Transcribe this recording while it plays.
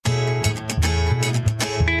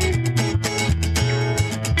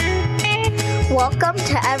Welcome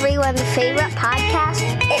to everyone's favorite podcast.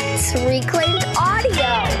 It's Reclaimed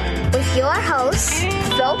Audio with your hosts,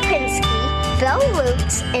 Phil Pinsky, Bill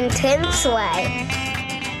Roots, and Tim Sway.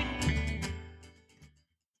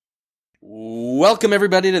 Welcome,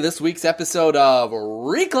 everybody, to this week's episode of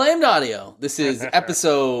Reclaimed Audio. This is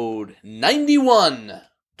episode 91.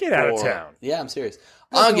 Get out of town. Yeah, I'm serious.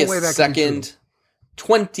 That's August no way that can be 2nd,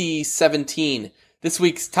 2017. This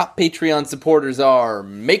week's top Patreon supporters are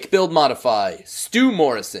Make, Build, Modify, Stu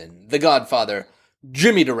Morrison, The Godfather,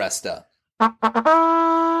 Jimmy DeResta,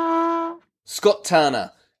 Scott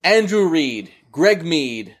Tana, Andrew Reed, Greg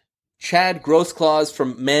Mead, Chad Grossclaws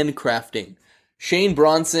from Mancrafting, Shane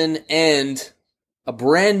Bronson, and a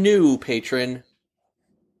brand new patron,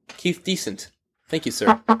 Keith Decent. Thank you,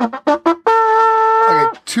 sir.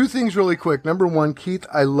 Okay, two things really quick. Number one, Keith,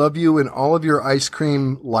 I love you and all of your ice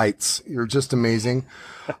cream lights. You're just amazing.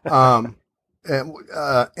 And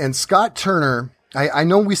Scott Turner, I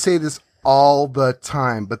know we say this all the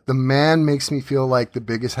time, but the man makes me feel like the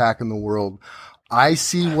biggest hack in the world. I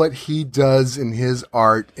see what he does in his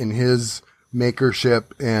art, in his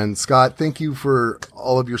makership. And Scott, thank you for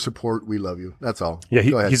all of your support. We love you. That's all.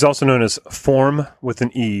 Yeah, he's also known as Form with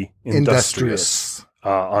an E, Industrious.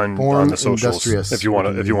 On the socials. If you want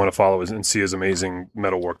to follow and see his amazing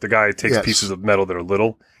metal work. The guy takes pieces of metal that are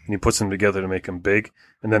little and he puts them together to make them big,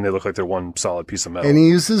 and then they look like they're one solid piece of metal. And he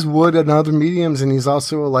uses wood and other mediums, and he's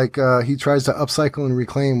also like he tries to upcycle and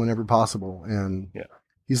reclaim whenever possible. And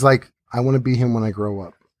he's like, I want to be him when I grow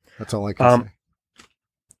up. That's all I can say.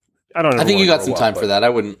 I think you got some time for that. I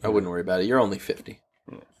wouldn't worry about it. You're only 50.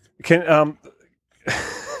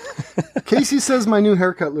 Casey says my new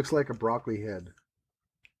haircut looks like a broccoli head.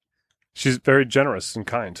 She's very generous and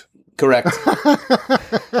kind. Correct.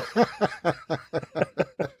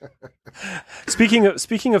 Speaking of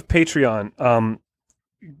Patreon,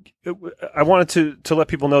 I wanted to let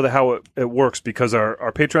people know that how it works, because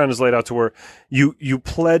our Patreon is laid out to where you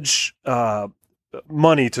pledge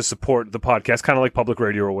money to support the podcast, kind of like public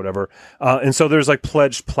radio or whatever. And so there's like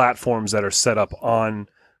pledge platforms that are set up on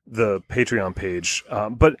the Patreon page.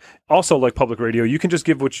 But also like public radio, you can just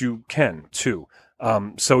give what you can too.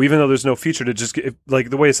 So even though there's no feature to just get,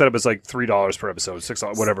 like the way it's set up is like $3 per episode,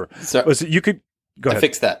 $6, whatever. So you could go ahead. I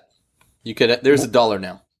fixed that. You could. There's $1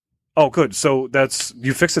 now. Oh, good. So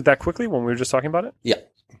you fixed it that quickly when we were just talking about it? Yeah.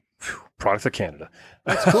 Whew, product of Canada.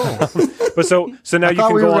 That's cool. But so now you can go on to... I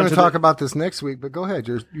thought we were going to talk about this next week, but go ahead.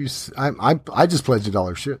 I just pledged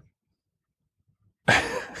 $1 shit.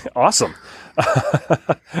 Awesome.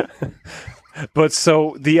 But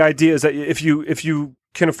so the idea is that if you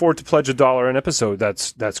can afford to pledge $1 an episode,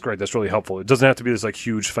 that's great. That's really helpful. It doesn't have to be this like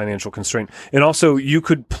huge financial constraint. And also you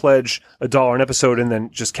could pledge $1 an episode and then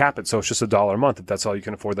just cap it. So it's just $1 a month. If that's all you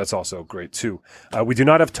can afford, that's also great too. We do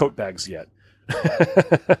not have tote bags yet.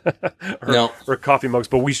 or coffee mugs,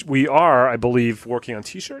 but we are, I believe, working on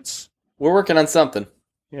t-shirts. We're working on something.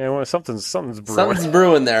 Yeah, well, something's brewing. Something's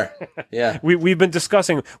brewing there. Yeah, we've been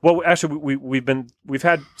discussing. Well, actually, we've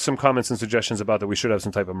had some comments and suggestions about that we should have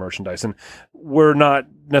some type of merchandise, and we're not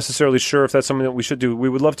necessarily sure if that's something that we should do. We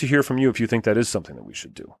would love to hear from you if you think that is something that we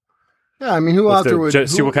should do. Yeah, I mean, who out there would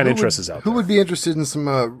see what kind of interest is out there? Who would be interested in some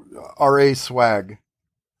RA swag?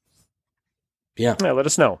 Yeah, let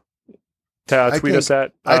us know. Tweet us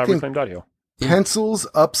at Reclaimed Audio. Pencils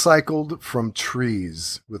upcycled from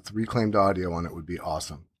trees with Reclaimed Audio on it would be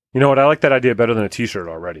awesome. You know what? I like that idea better than a t-shirt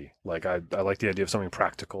already. Like I like the idea of something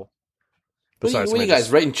practical. What are you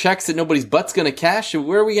guys writing checks that nobody's butt's going to cash?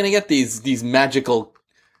 Where are we going to get these magical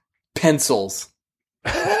pencils?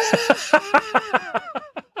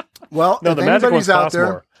 Well, no, if anybody's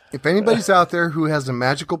out there who has a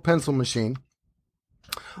magical pencil machine,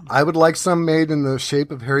 I would like some made in the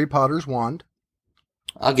shape of Harry Potter's wand.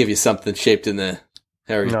 I'll give you something shaped in the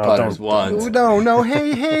Harry Potter's wand. No.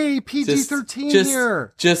 Hey, PG-13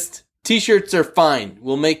 here. Just t-shirts are fine.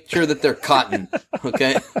 We'll make sure that they're cotton.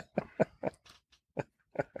 Okay.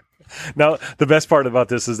 Now, the best part about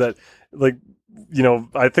this is that, like, you know,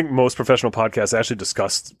 I think most professional podcasts actually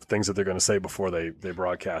discuss things that they're going to say before they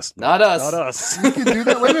broadcast. Not us. You can do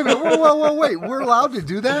that. Wait a minute. Whoa, wait. We're allowed to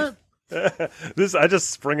do that? I just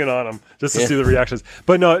spring it on them just to see the reactions.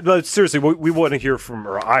 But no, seriously, we want to hear from,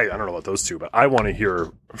 or I don't know about those two, but I want to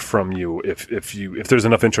hear from you. If there's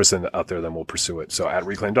enough interest in it out there, then we'll pursue it. So at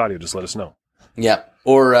Reclaimed Audio, just let us know. Yeah,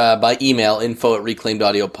 or by email,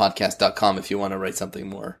 info@reclaimedaudiopodcast.com if you want to write something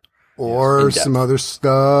more. Or some other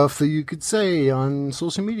stuff that you could say on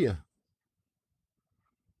social media.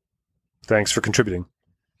 Thanks for contributing.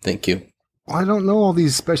 Thank you. I don't know all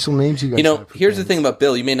these special names you guys have. Here's the thing about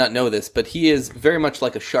Bill. You may not know this, but he is very much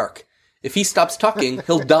like a shark. If he stops talking,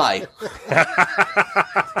 he'll die.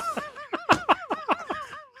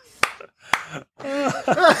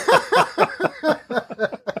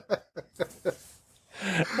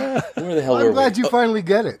 Where the hell were I'm we? glad you finally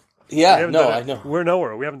get it. Yeah, no, I know. We're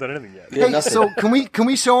nowhere. We haven't done anything yet. Yeah, Hey, nothing. so can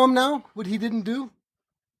we show him now what he didn't do?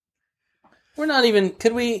 We're not even.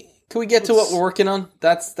 Could we get to what we're working on?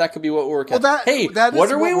 That could be what we're working on. Hey, that is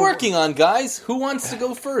what are we what we're- working on, guys? Who wants to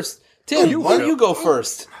go first? Tim, you why don't go. you go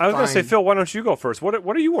first? I was going to say, Fine. Phil, why don't you go first? What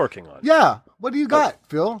are you working on? Yeah. What do you got,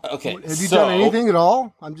 Phil? Okay, Have you so- done anything at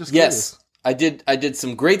all? I'm just Yes, I did. I did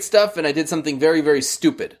some great stuff, and I did something very, very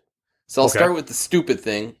stupid. So I'll Okay. start with the stupid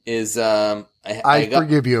thing. Is I I got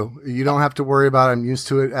forgive you. You don't have to worry about it. I'm used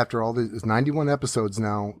to it after all these 91 episodes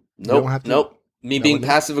now. You nope, don't have to, nope. Me being it is?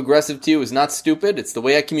 passive aggressive to you is not stupid. It's the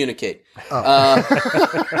way I communicate. Oh.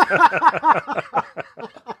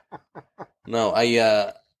 No,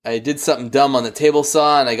 I did something dumb on the table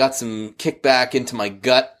saw, and I got some kickback into my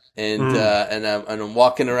gut, and I'm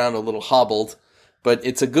walking around a little hobbled. But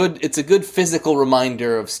it's a good physical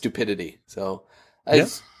reminder of stupidity. So I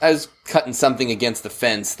was cutting something against the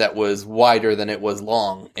fence that was wider than it was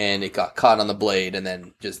long, and it got caught on the blade, and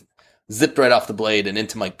then just zipped right off the blade and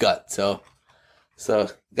into my gut. So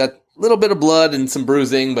got a little bit of blood and some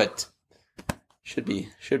bruising, but should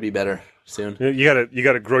be better soon. You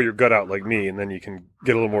gotta grow your gut out like me, and then you can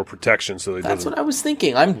get a little more protection. So it That's doesn't. what I was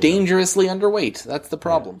thinking. I'm dangerously underweight. That's the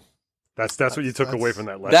problem. That's what you took away from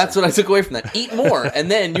that lesson. That's what I took away from that. Eat more,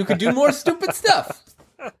 and then you could do more stupid stuff.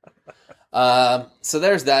 So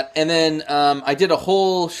there's that, and then I did a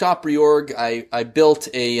whole shop reorg. I built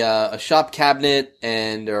a shop cabinet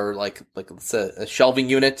or like a shelving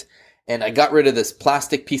unit, and I got rid of this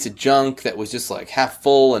plastic piece of junk that was just like half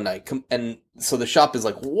full, and so the shop is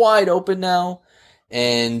like wide open now,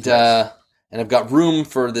 and I've got room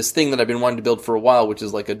for this thing that I've been wanting to build for a while, which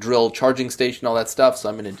is like a drill charging station, all that stuff. So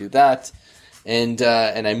I'm going to do that. And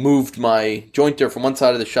I moved my jointer from one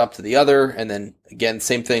side of the shop to the other. And then again,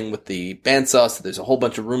 same thing with the bandsaw. So there's a whole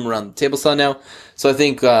bunch of room around the table saw now. So I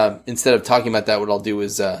think, instead of talking about that, what I'll do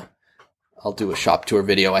is, I'll do a shop tour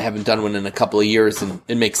video. I haven't done one in a couple of years, and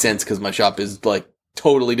it makes sense because my shop is like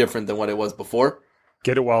totally different than what it was before.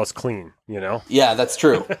 Get it while it's clean. You know. Yeah, that's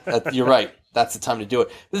true. You're right. That's the time to do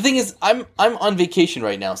it. The thing is, I'm on vacation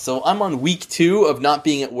right now, so I'm on week 2 of not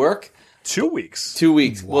being at work. 2 weeks. 2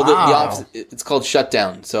 weeks. Well, the Wow. opposite, it's called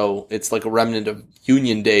shutdown, so it's like a remnant of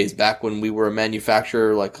union days back when we were a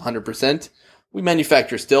manufacturer, like 100%. We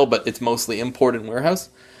manufacture still, but it's mostly import and warehouse.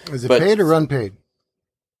 Is it But- paid or unpaid?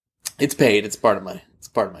 It's paid. It's part of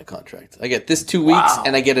my contract. I get this 2 weeks,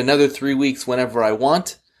 and I get another 3 weeks whenever I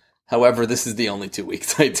want. However, this is the only 2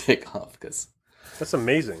 weeks I take off because, That's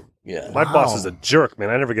amazing. yeah. My boss is a jerk,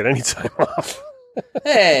 man. I never get any time off.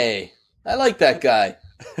 Hey, I like that guy.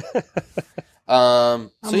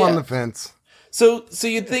 I'm yeah. on the fence. So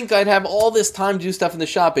you'd think I'd have all this time to do stuff in the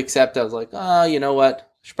shop, except I was like, you know what? I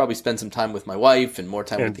should probably spend some time with my wife and more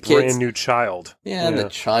time And with the kids. brand new child. Yeah, and the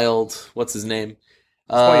child. What's his name?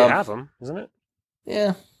 That's why you have him, isn't it?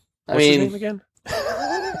 Yeah. I What's his mean, name again?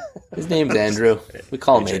 his name's Andrew. We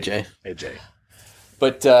call him AJ. AJ.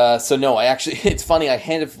 But, so no, it's funny, I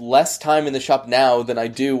have less time in the shop now than I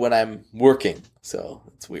do when I'm working. So,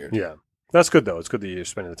 it's weird. Yeah. That's good, though. It's good that you're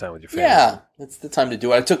spending the time with your family. Yeah, it's the time to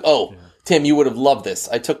do it. Tim, you would have loved this.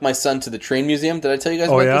 I took my son to the train museum. Did I tell you guys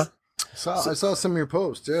about this? I saw some of your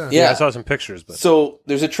posts. Yeah. Yeah. I saw some pictures, but So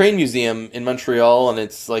there's a train museum in Montreal, and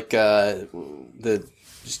it's like there's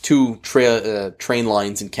 2 train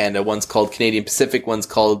lines in Canada. One's called Canadian Pacific, one's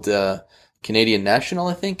called Canadian National,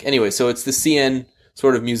 I think. Anyway, so it's the CN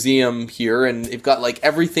sort of museum here, and they've got like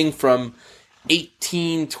everything from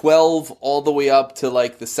 1812 all the way up to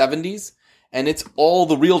like the 70s, and it's all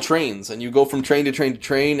the real trains, and you go from train to train to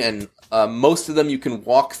train, and most of them you can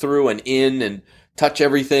walk through and in and touch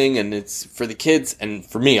everything, and it's for the kids, and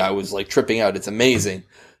for me, I was like tripping out. It's amazing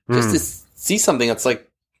just to see something that's like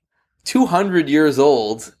 200 years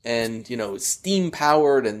old, and steam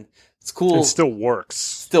powered, and it's cool. it still works.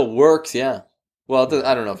 Still works, yeah. Well,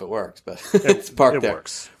 I don't know if it works, but it's parked It there.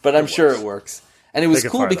 works. But I'm sure it works. And it was They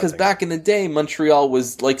can cool fire that because thing. back in the day, Montreal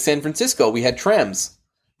was like San Francisco. We had trams.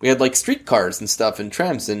 We had like streetcars and stuff and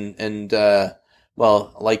trams and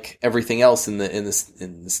well, like everything else in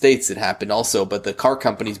the States, it happened also. But the car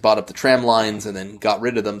companies bought up the tram lines and then got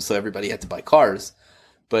rid of them, so everybody had to buy cars.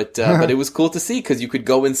 But it was cool to see because you could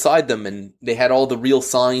go inside them and they had all the real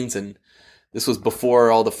signs. And this was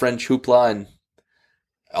before all the French hoopla, and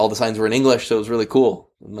all the signs were in English, so it was really cool.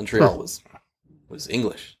 Montreal was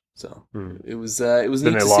English, so it was Then neat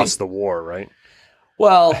they to lost see. the war, right?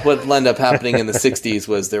 Well, what ended up happening in the 60s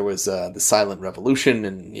was there was the silent revolution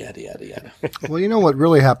and yada, yada, yada. Well, you know what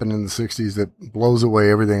really happened in the 60s that blows away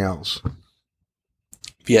everything else?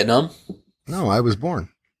 Vietnam? No, I was born.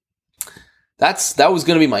 That was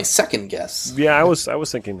going to be my second guess. Yeah, I was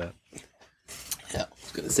thinking that. Yeah, I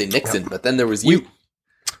was going to say Nixon, but then there was you.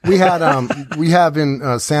 We have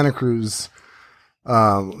in Santa Cruz,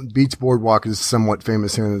 Beach Boardwalk is somewhat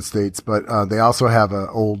famous here in the States, but they also have an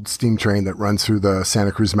old steam train that runs through the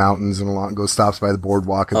Santa Cruz mountains and stops by the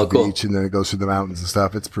boardwalk at the beach, and then it goes through the mountains and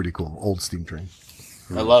stuff. It's pretty cool. Old steam train.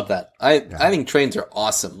 I love that. I think trains are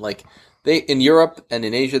awesome. Like in Europe and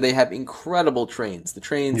in Asia, they have incredible trains. The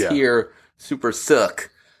trains here super suck.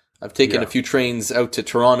 I've taken a few trains out to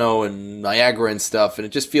Toronto and Niagara and stuff, and it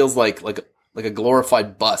just feels like a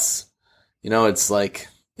glorified bus. You know, it's like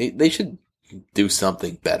they should do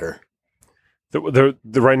something better.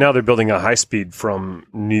 Right now they're building a high speed from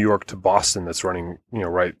New York to Boston that's running,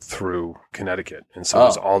 right through Connecticut, and so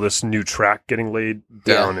there's all this new track getting laid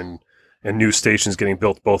down and new stations getting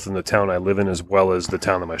built both in the town I live in as well as the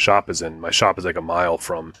town that my shop is in. My shop is like a mile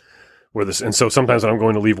from where this, and so sometimes when I'm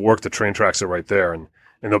going to leave work, the train tracks are right there, and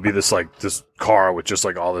there'll be this car with just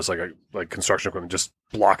like all this like construction equipment just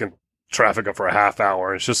blocking traffic up for a half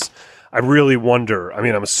hour. It's just, I really wonder. I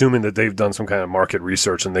mean, I'm assuming that they've done some kind of market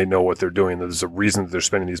research and they know what they're doing. That there's a reason that they're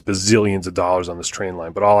spending these bazillions of dollars on this train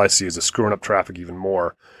line. But all I see is a screwing up traffic even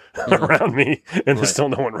more around me, and there's still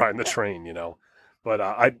no one riding the train. But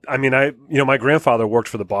my grandfather worked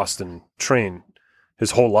for the Boston train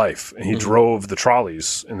his whole life, and he drove the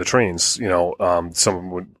trolleys and the trains. Someone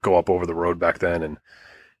would go up over the road back then, and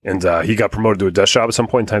he got promoted to a desk job at some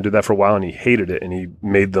point in time, did that for a while, and he hated it, and he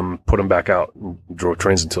made them put him back out and drove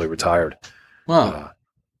trains until he retired. Wow.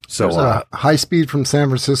 There's a high speed from San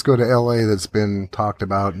Francisco to LA that's been talked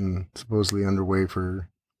about and supposedly underway for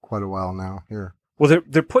quite a while now here. Well,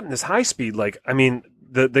 they're putting this high speed,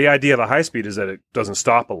 the idea of a high speed is that it doesn't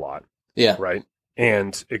stop a lot. Yeah. Right?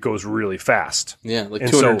 And it goes really fast. Yeah, like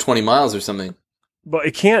 220 miles or something. But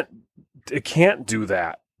it can't do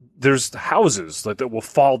that. There's houses that will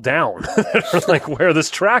fall down that are like where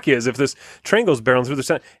this track is if this train goes barreling through the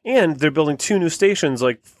center. And they're building 2 new stations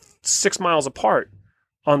 6 miles apart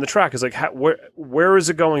on the track. It's like, where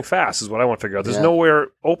is it going fast is what I want to figure out. There's nowhere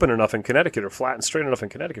open enough in Connecticut or flat and straight enough in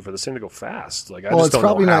Connecticut for this thing to go fast. It's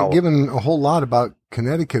probably not given a whole lot about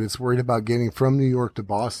Connecticut. It's worried about getting from New York to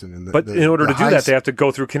Boston. But in order to do that, they have to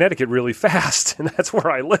go through Connecticut really fast, and that's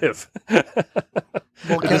where I live.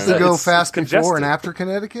 Well, can't they go fast before and after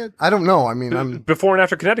Connecticut? I don't know. I mean, before and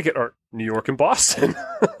after Connecticut are New York and Boston.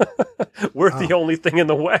 We're the only thing in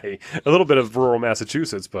the way. A little bit of rural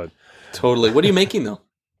Massachusetts, but totally. What are you making though?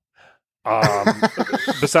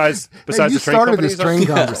 Besides you the train started this train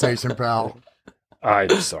conversation, pal. I'm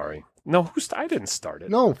sorry. No, I didn't start it.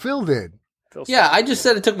 No, Phil did. I just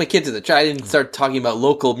said I took my kid to the train. I didn't start talking about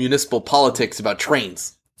local municipal politics about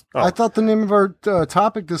trains. Oh. I thought the name of our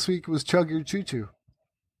topic this week was Chug Your Choo Choo.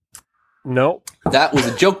 No. That was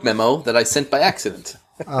a joke memo that I sent by accident.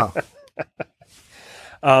 Oh.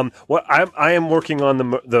 I am working on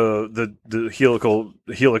the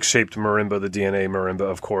helix shaped marimba, the DNA marimba,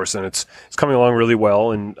 of course, and it's coming along really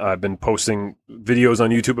well. And I've been posting videos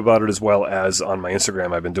on YouTube about it as well as on my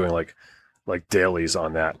Instagram. I've been doing like dailies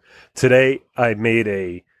on that. Today I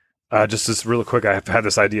made just this real quick. I've had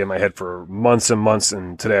this idea in my head for months and months,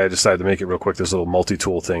 and today I decided to make it real quick. This little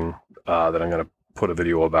multi-tool thing that I'm going to put a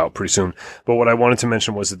video about pretty soon. But what I wanted to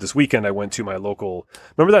mention was that this weekend I went to my local.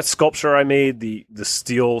 Remember that sculpture I made, the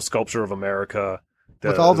steel sculpture of America,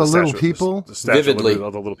 with all the little people, the statue vividly, of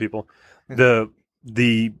all the little people. The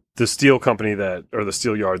steel company the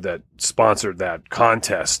steel yard that sponsored that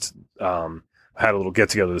contest had a little get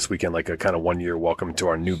together this weekend, like a kind of 1 year welcome to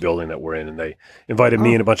our new building that we're in, and they invited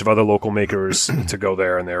me and a bunch of other local makers to go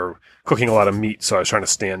there, and they're cooking a lot of meat. So I was trying to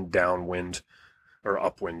stand downwind. Or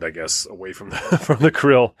upwind, I guess, away from the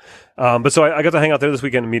grill. But so I got to hang out there this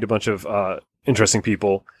weekend and meet a bunch of interesting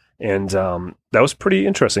people, and that was pretty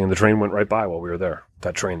interesting. And the train went right by while we were there.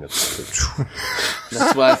 That train that's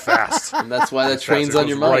why fast, and that's why that train's on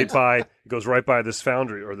your mind. It goes right by this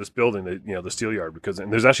foundry or this building, the steel yard,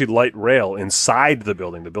 and there's actually light rail inside the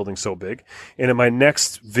building. The building's so big. And in my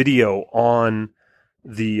next video on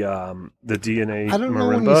the DNA, I don't know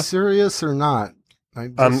marimba, when you're serious or not.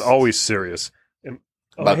 I'm always serious.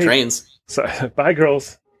 About trains. So, bye,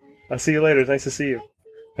 girls. I'll see you later. It's nice to see you.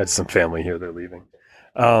 I had some family here. They're leaving.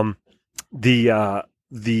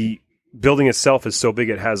 The building itself is so big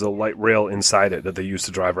it has a light rail inside it that they use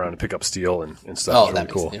to drive around and pick up steel and stuff. Oh, it's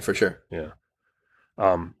that really cool. For sure. Yeah.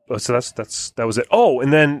 So that was it. Oh,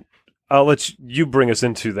 and then I'll let you bring us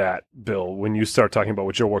into that, Bill, when you start talking about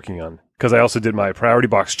what you're working on. Because I also did my Priority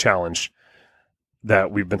Box Challenge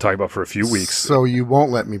that we've been talking about for a few weeks. So you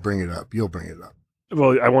won't let me bring it up. You'll bring it up.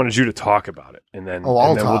 Well, I wanted you to talk about it, and then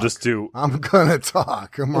I'll talk. we'll just do. I'm gonna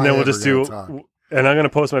talk. And then we'll just do. Talk? And I'm gonna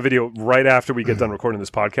post my video right after we get done recording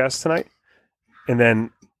this podcast tonight. And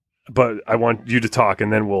then, but I want you to talk,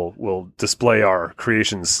 and then we'll display our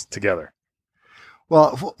creations together.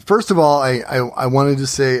 Well, first of all, I wanted to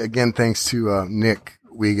say again, thanks to Nick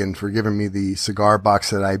Wiegand for giving me the cigar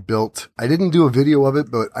box that I built. I didn't do a video of it,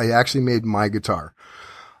 but I actually made my guitar.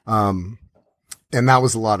 And that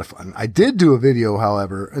was a lot of fun. I did do a video,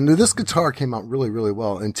 however, and this guitar came out really, really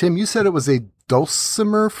well. And Tim, you said it was a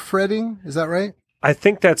dulcimer fretting. Is that right? I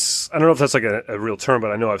think that's, I don't know if that's like a real term,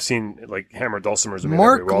 but I know I've seen like hammered dulcimers.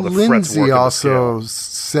 Mark all the frets work Lindsay in the also scale.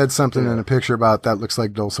 said something in a picture about that looks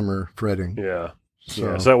like dulcimer fretting. Yeah.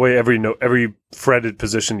 So, So that way every fretted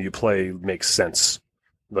position you play makes sense.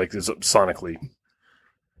 Like it's sonically.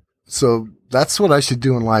 so that's what I should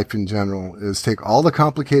do in life in general is take all the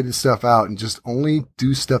complicated stuff out and just only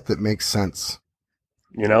do stuff that makes sense.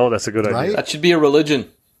 You know, that's a good Right? idea. That should be a religion.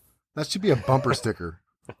 That should be a bumper sticker.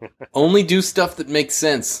 Only do stuff that makes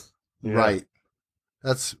sense. Yeah. Right.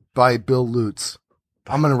 That's by Bill Lutz.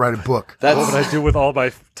 I'm going to write a book. What That's would I do with all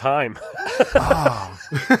my time? Oh.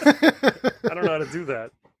 I don't know how to do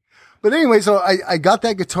that. But anyway, so I got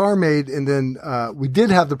that guitar made, and then we did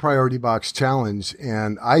have the Priority Box Challenge,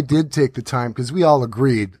 and I did take the time because we all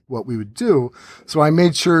agreed what we would do. So I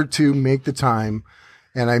made sure to make the time,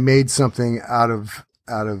 and I made something out of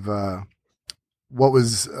what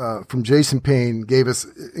was from Jason Payne. Gave us,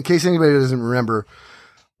 in case anybody doesn't remember,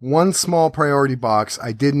 one small priority box.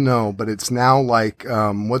 I didn't know, but it's now like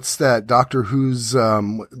what's that Doctor Who's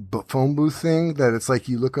phone booth thing that it's like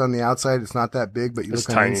you look on the outside, it's not that big, but you It's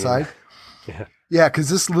look on tiny. the inside. Yeah. Yeah, because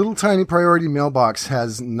this little tiny priority mailbox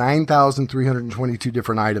has 9,322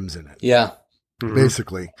 different items in it, yeah. Mhm.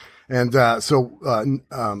 basically. And so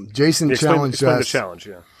Jason Yeah, challenged explain the us. challenge,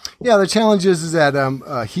 yeah. Yeah, the challenge is that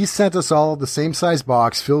he sent us all the same size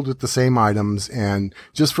box filled with the same items, and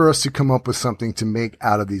just for us to come up with something to make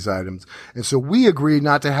out of these items. And so we agreed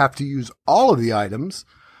not to have to use all of the items,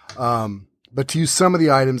 but to use some of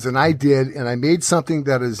the items, and I did, and I made something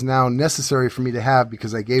that is now necessary for me to have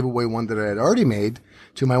because I gave away one that I had already made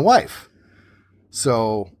to my wife.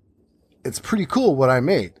 So it's pretty cool what I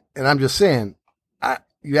made, and I'm just saying.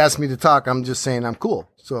 You asked me to talk. I'm just saying I'm cool.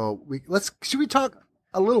 So should we talk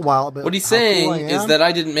a little while about What he's how cool saying I is am? that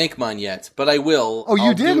I didn't make mine yet, but I will. Oh, you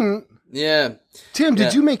I'll do- didn't? Yeah. Tim, did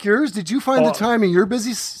Yeah. you make yours? Did you find the Oh. time in your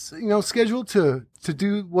busy, schedule to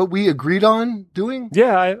do what we agreed on doing?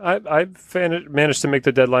 Yeah, I managed to make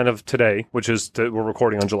the deadline of today, which is we're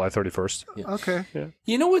recording on July 31st. Okay.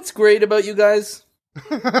 You know what's great about you guys?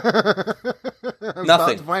 I'm about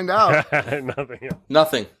Nothing. to find out. Nothing else.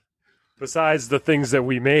 Nothing. Besides the things that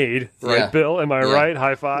we made, right, Yeah. Bill? Am I Yeah. right?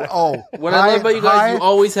 High five. Oh, What I love about you guys, you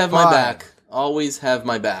always have my five. back. Always have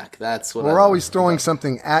my back. That's what I We're love always throwing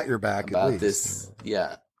something at your back at about least. this.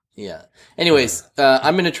 Yeah. Yeah. Anyways,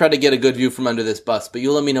 I'm going to try to get a good view from under this bus, but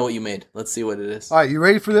you let me know what you made. Let's see what it is. All right, you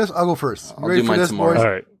ready for this? I'll go first. You I'll ready do for mine this, tomorrow. boys?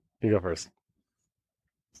 All right, you go first.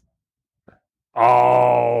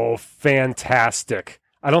 Oh, fantastic!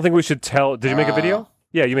 I don't think we should tell. Did you make a video?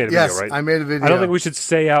 Yeah, you made a Yes, video, right? I made a video. I don't think we should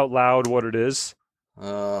say out loud what it is.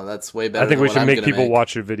 Oh, that's way better. I think than we what should I'm make gonna people make.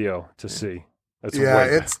 watch your video to see. That's Yeah,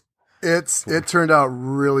 way it turned out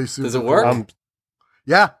really super. Does it cool. work?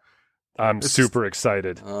 Yeah. I'm It's- super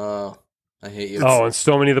excited. Oh, I hate you. Oh, and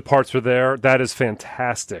so many of the parts were there. That is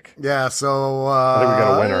fantastic. Yeah, so I think we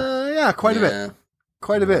got a winner. Yeah, quite a bit. Yeah.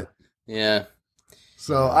 Quite a bit. Yeah.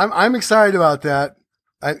 So I'm excited about that.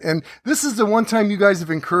 And this is the one time you guys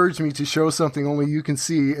have encouraged me to show something only you can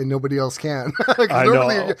see and nobody else can. 'Cause I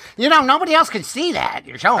normally know. Nobody else can see that.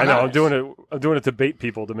 You're showing I know. us. I'm doing it to bait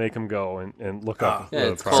people to make them go and look up. Yeah,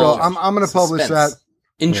 the it's product. So called I'm going to publish Suspense. that.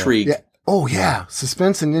 Intrigue. Yeah. Oh yeah,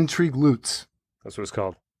 suspense and intrigue loots. That's what it's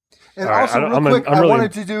called. And All right, also, I'm real quick, I'm I really-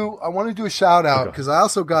 wanted to do a shout out Okay. because I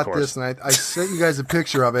also got Of course. this, and I sent you guys a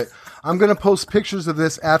picture of it. I'm going to post pictures of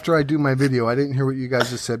this after I do my video. I didn't hear what you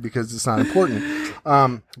guys just said because it's not important. But I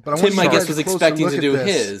want Tim, you I guys guess, was a closer expecting look to at do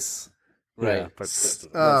this. his. Right. Yeah, but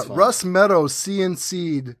That's fine. Russ Meadows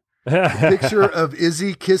CNC'd picture of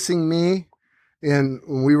Izzy kissing me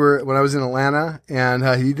when I was in Atlanta, and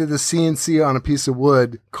he did the CNC on a piece of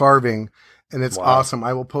wood carving, and it's Wow. awesome.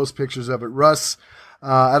 I will post pictures of it. Russ,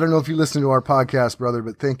 I don't know if you listen to our podcast, brother,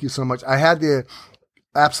 but thank you so much. I had the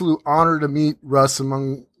absolute honor to meet Russ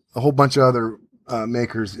among a whole bunch of other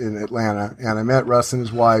makers in Atlanta, and I met Russ and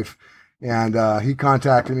his wife, and he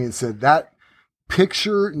contacted me and said that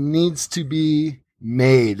picture needs to be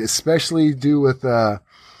made, especially do with, that's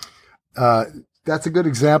a good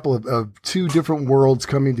example of two different worlds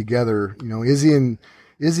coming together. You know, Izzy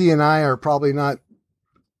and I are probably not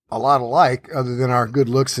a lot alike other than our good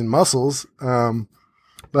looks and muscles.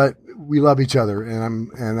 But we love each other and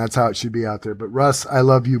that's how it should be out there. But Russ, I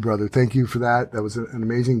love you, brother. Thank you for that. That was an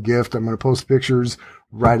amazing gift. I'm going to post pictures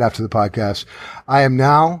right after the podcast. I am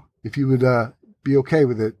now, if you would, be okay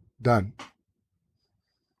with it, done.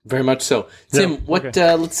 Very much so. Tim, Yeah, what?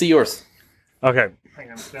 okay. Let's see yours. Okay. Hang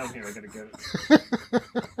on, it's down here. I gotta get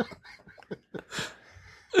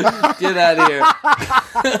it. Get out of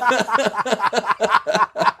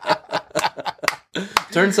here.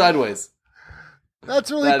 Turn sideways.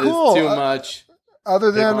 That's really That is cool. too much.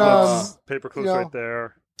 Other than, Paper clips you know, right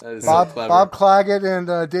there. That is Bob so clever. Claggett and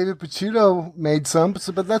David Picciuto made some,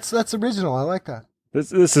 but that's original. I like that.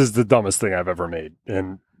 This is the dumbest thing I've ever made,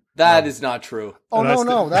 and That is not true. Oh, That's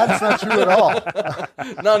no, that's not true at all.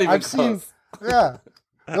 Not even I've close. seen, yeah,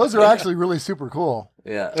 those are actually really super cool.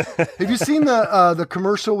 Yeah. Have you seen the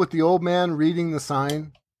commercial with the old man reading the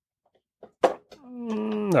sign?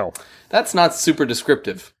 no. That's not super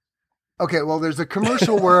descriptive. Okay, well, there's a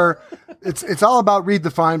commercial where it's all about read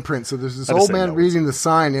the fine print. So there's this I just old said man no. reading the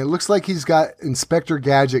sign, and it looks like he's got Inspector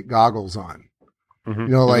Gadget goggles on. Mhm. You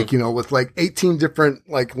know, like, you know, with like 18 different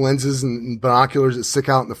like lenses and binoculars that stick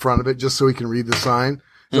out in the front of it just so he can read the sign.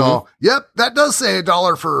 So, yep, that does say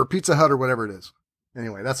 $1 for Pizza Hut or whatever it is.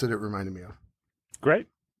 Anyway, that's what it reminded me of. Great.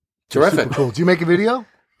 Terrific. Super cool. Do you make a video?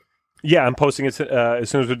 Yeah, I'm posting it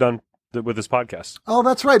as soon as we're done with this podcast. Oh,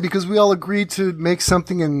 that's right, because we all agreed to make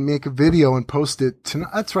something and make a video and post it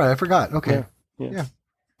tonight. That's right, I forgot. Okay. Yeah.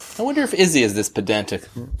 I wonder if Izzy is this pedantic.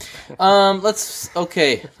 Let's.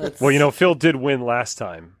 Well, you know, Phil did win last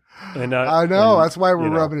time, and I know, and, that's why we're you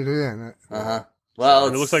know, rubbing it in. Uh-huh. Well,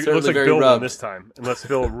 and it's it looks like certainly very Bill won rubbed. this time, unless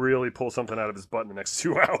Phil really pulls something out of his butt in the next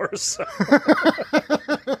 2 hours. I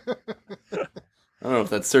don't know if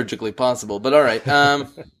that's surgically possible, but all right.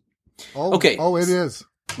 Okay. Oh, it is.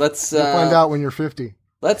 Let's You'll find out when you're 50.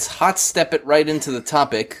 let's hot step it right into the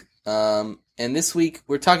topic. And this week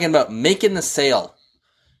we're talking about making the sale,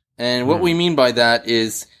 and what we mean by that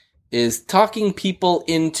is talking people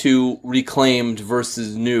into reclaimed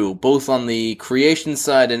versus new, both on the creation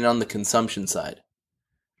side and on the consumption side.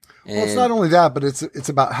 Well, it's not only that, but it's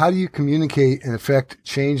about how do you communicate and affect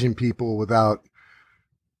change in people without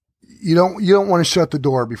you don't want to shut the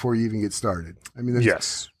door before you even get started. I mean,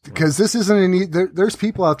 Yes. because this isn't there's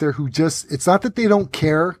people out there who just, it's not that they don't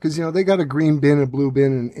care, because, you know, they got a green bin, a blue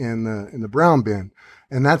bin, and the brown bin.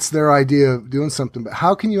 And that's their idea of doing something. But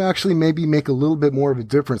how can you actually maybe make a little bit more of a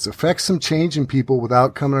difference, affect some change in people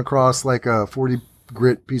without coming across like a 40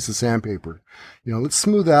 grit piece of sandpaper? You know, let's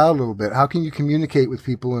smooth it out a little bit. How can you communicate with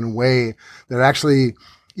people in a way that actually,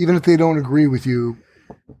 even if they don't agree with you,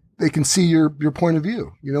 they can see your point of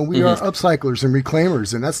view? You know, we are upcyclers and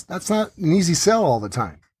reclaimers, and that's not an easy sell all the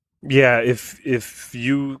time. Yeah, if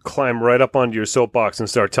you climb right up onto your soapbox and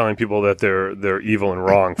start telling people that they're evil and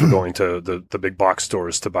wrong for going to the big box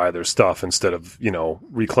stores to buy their stuff instead of, you know,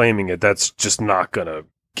 reclaiming it, that's just not going to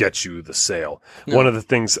get you the sale. No. One of the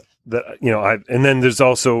things that, you know, and then there's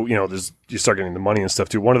also, you know, you start getting the money and stuff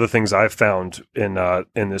too. One of the things I've found in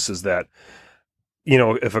this is that, you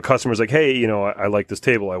know, if a customer's like, hey, you know, I like this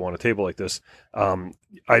table, I want a table like this,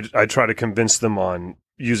 I try to convince them on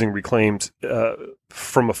using reclaimed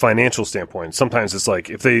from a financial standpoint. Sometimes it's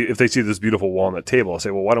like if they see this beautiful walnut table, I'll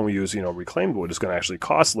say, well, why don't we use, you know, reclaimed wood? It's going to actually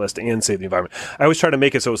cost less and save the environment. I always try to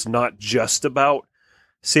make it so it's not just about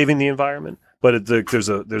saving the environment, but there's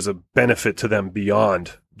a benefit to them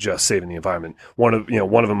beyond just saving the environment. One of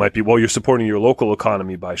them might be, well, you're supporting your local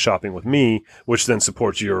economy by shopping with me, which then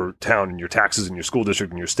supports your town and your taxes and your school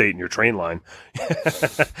district and your state and your train line.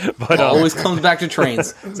 But It always comes back to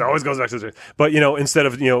trains. it always goes back to the, but, you know, instead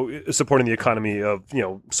of, you know, supporting the economy of, you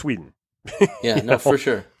know, Sweden. Yeah, no, for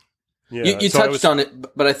sure. Yeah, You so I touched was- on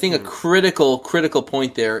it, but I think a critical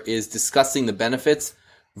point there is discussing the benefits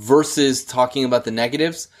versus talking about the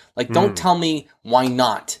negatives. Like, don't tell me why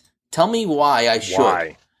not. Tell me why I should.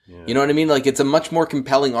 Why? Yeah. You know what I mean? Like, it's a much more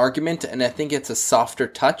compelling argument, and I think it's a softer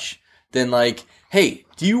touch than like, hey,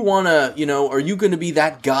 do you want to, you know, are you going to be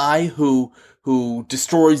that guy who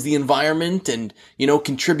destroys the environment and, you know,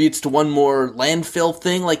 contributes to one more landfill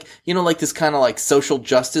thing? Like, you know, like this kind of like social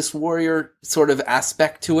justice warrior sort of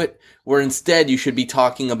aspect to it, where instead you should be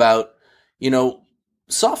talking about, you know,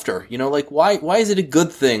 softer, you know, like why is it a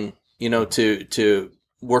good thing, you know, to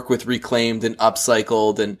work with reclaimed and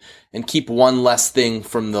upcycled and keep one less thing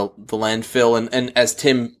from the landfill. And as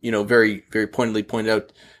Tim, you know, very, very pointedly pointed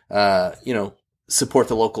out, you know, support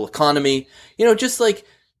the local economy. Just like,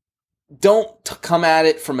 don't come at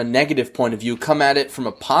it from a negative point of view, come at it from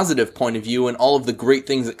a positive point of view and all of the great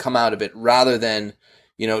things that come out of it, rather than,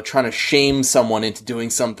 trying to shame someone into doing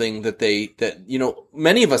something that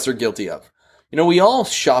many of us are guilty of. We all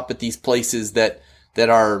shop at these places that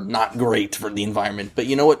are not great for the environment. But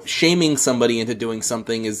you know what? Shaming somebody into doing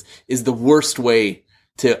something is the worst way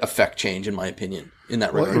to affect change, in my opinion, in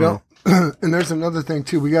that regard. And there's another thing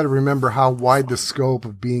too. We got to remember how wide the scope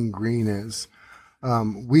of being green is.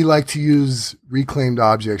 We like to use reclaimed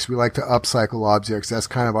objects. We like to upcycle objects. That's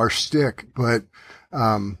kind of our shtick. But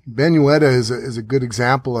Benuetta is a good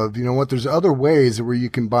example of, there's other ways where you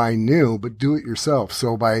can buy new, but do it yourself.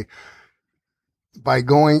 So by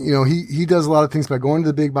going, he does a lot of things by going to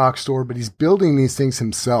the big box store, but he's building these things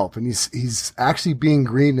himself. And he's actually being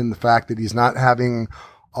green in the fact that he's not having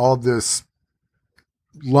all of this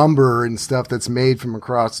lumber and stuff that's made from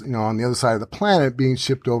across, on the other side of the planet being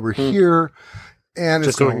shipped over here. And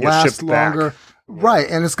it's going to last longer. Right.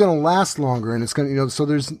 And it's going to last longer. And it's going to, so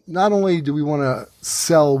there's not only do we want to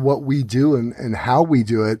sell what we do and how we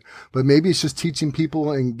do it, but maybe it's just teaching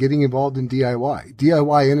people and getting involved in DIY.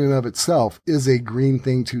 DIY in and of itself is a green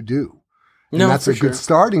thing to do. And that's a good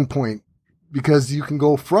starting point, because you can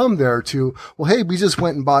go from there to, well, hey, we just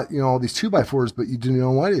went and bought, all these 2x4s, but you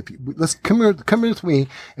know what? Let's come here with me,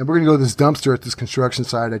 and we're going to go to this dumpster at this construction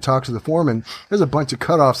site. I talked to the foreman. There's a bunch of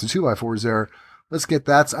cutoffs of 2x4s there. Let's get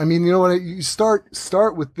that. I mean, you know what? You start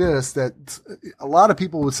with this, that a lot of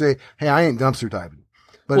people would say, hey, I ain't dumpster typing.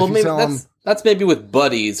 But if you tell them, that's maybe with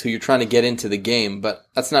buddies who you're trying to get into the game, but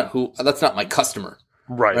that's not my customer.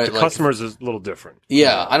 Right. The customers is a little different.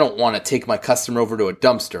 Yeah. I don't want to take my customer over to a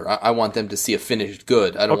dumpster. I want them to see a finished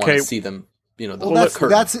good. I don't want to see them,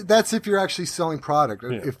 that's if you're actually selling product.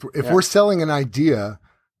 Yeah. If we're selling an idea,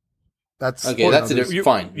 that's okay. That's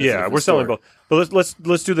fine. We're selling both. But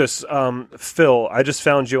let's do this. Phil, I just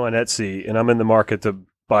found you on Etsy, and I'm in the market to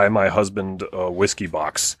buy my husband a whiskey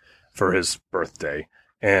box for his birthday,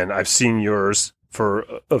 and I've seen yours for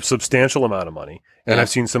a substantial amount of money, and I've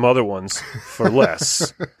seen some other ones for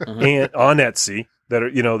less, and on Etsy that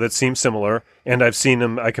are that seem similar, and I've seen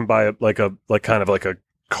them. I can buy kind of like a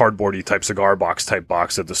cardboardy type cigar box type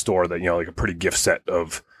box at the store that like a pretty gift set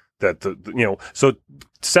of that. So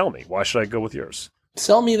sell me. Why should I go with yours?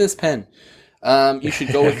 Sell me this pen. You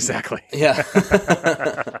should go with exactly. Yeah.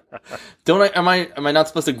 Am I not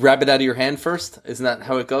supposed to grab it out of your hand first? Isn't that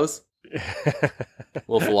how it goes?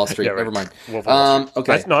 Wolf of Wall Street. Yeah, right. Never mind. Wolf of Wall Street.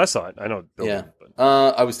 Okay. I saw it. I know. Bill yeah. Did,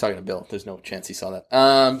 I was talking to Bill. There's no chance he saw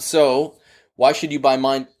that. So why should you buy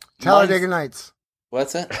mine? Talladega Nights.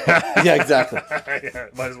 What's that? Yeah, exactly. Yeah,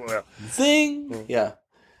 might as well. Zing. Yeah.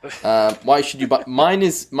 Why should you buy? Mine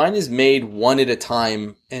is made one at a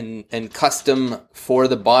time and custom for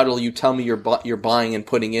the bottle you tell me you're buying and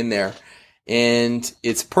putting in there, and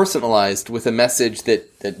it's personalized with a message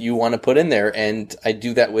that you want to put in there, and I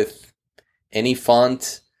do that with any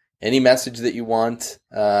font, any message that you want,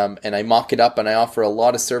 and I mock it up and I offer a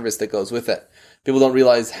lot of service that goes with it. People don't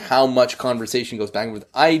realize how much conversation goes back and forth.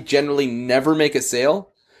 I generally never make a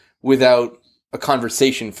sale without a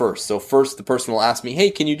conversation first. So first the person will ask me, hey,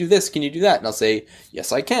 can you do this? Can you do that? And I'll say,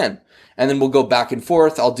 yes, I can. And then we'll go back and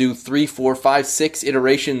forth. I'll do 3, 4, 5, 6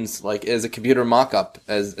 iterations, like as a computer mock-up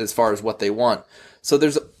as far as what they want. So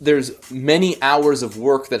there's many hours of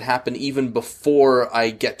work that happen even before I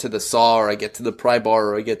get to the saw or I get to the pry bar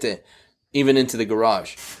or I get to even into the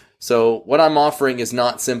garage. So what I'm offering is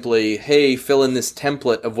not simply, hey, fill in this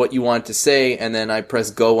template of what you want to say, and then I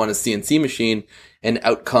press go on a CNC machine, and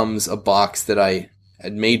out comes a box that I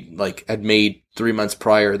had made 3 months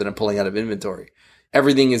prior that I'm pulling out of inventory.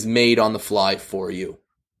 Everything is made on the fly for you.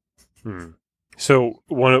 So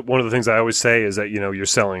one of the things I always say is that you're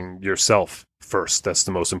selling yourself first. That's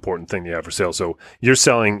the most important thing you have for sale. So you're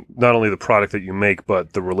selling not only the product that you make,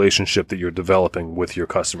 but the relationship that you're developing with your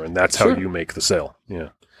customer, and that's how you make the sale. Yeah.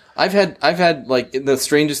 I've had like the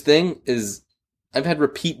strangest thing is I've had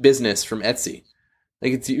repeat business from Etsy.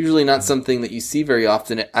 Like it's usually not something that you see very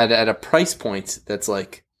often at a price point that's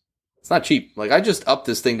like, it's not cheap. Like I just upped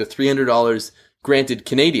this thing to $300, granted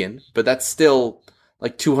Canadian, but that's still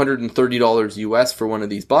like $230 US for one of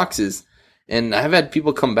these boxes. And I have had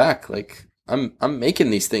people come back like I'm making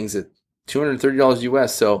these things at $230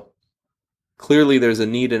 US. So clearly there's a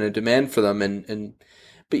need and a demand for them.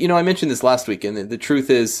 But I mentioned this last week, and the truth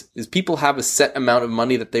is people have a set amount of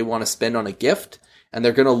money that they want to spend on a gift, and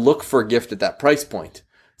they're going to look for a gift at that price point.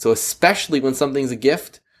 So especially when something's a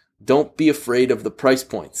gift, don't be afraid of the price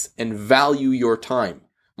points and value your time.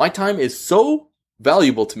 My time is so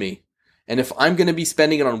valuable to me, And if I'm going to be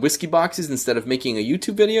spending it on whiskey boxes instead of making a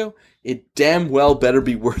YouTube video, it damn well better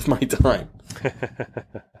be worth my time.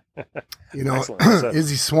 You know, Excellent.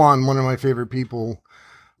 Izzy Swan, one of my favorite people,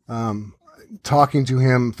 talking to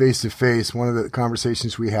him face to face, one of the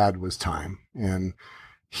conversations we had was time. And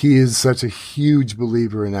he is such a huge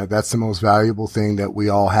believer in that. That's the most valuable thing that we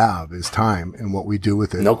all have is time and what we do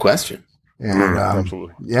with it. No question. And,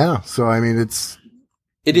 Absolutely. yeah. So, I mean,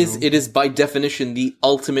 It is by definition the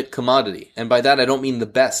ultimate commodity. And by that, I don't mean the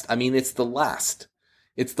best. I mean, it's the last.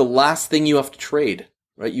 It's the last thing you have to trade,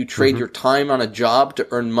 right? You trade your time on a job to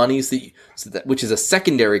earn money, which is a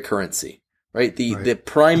secondary currency, right? The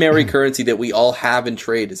primary currency that we all have in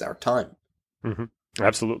trade is our time. Mm-hmm.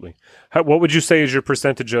 Absolutely. What would you say is your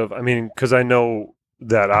percentage of, I mean, because I know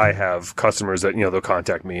that I have customers that, they'll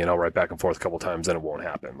contact me and I'll write back and forth a couple times and it won't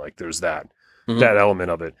happen. Like there's that element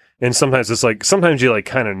of it. And sometimes it's like, sometimes you like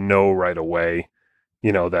kind of know right away,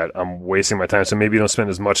 that I'm wasting my time. So maybe you don't spend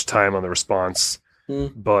as much time on the response.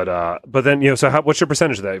 But then, so what's your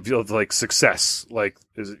percentage of that? If you have like success, like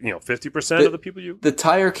is it, 50% of the people the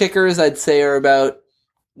tire kickers, I'd say are about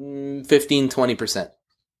 15-20%.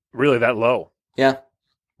 Really that low? Yeah.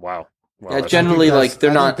 Wow. Yeah, generally, like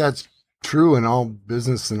they're not. That's true in all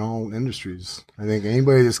business and all industries. I think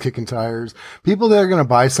anybody that's kicking tires, people that are going to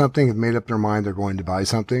buy something have made up their mind they're going to buy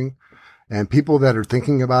something, and people that are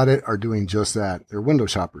thinking about it are doing just that. They're window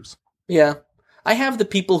shoppers. Yeah. I have the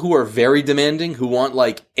people who are very demanding, who want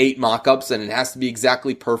like 8 mock-ups and it has to be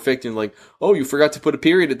exactly perfect, and like, oh, you forgot to put a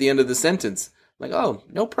period at the end of the sentence. I'm like, oh,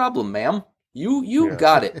 no problem, ma'am. You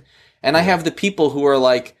got it. And I have the people who are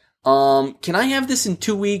like, can I have this in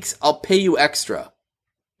 2 weeks? I'll pay you extra.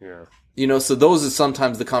 Yeah. So those are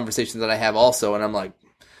sometimes the conversations that I have also, and I'm like,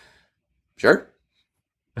 sure.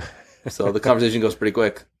 So the conversation goes pretty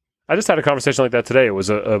quick. I just had a conversation like that today. It was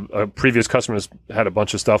a previous customer had a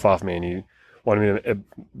bunch of stuff off me, and he wanted me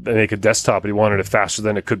to make a desktop, but he wanted it faster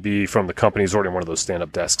than it could be from the company. He's ordering one of those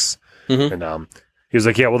stand-up desks. And he was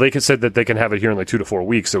like, yeah, well, they said that they can have it here in like 2 to 4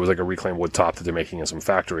 weeks. There was like a reclaimed wood top that they're making in some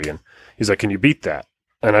factory. And he's like, can you beat that?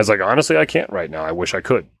 And I was like, honestly, I can't right now. I wish I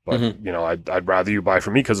could. But, I'd rather you buy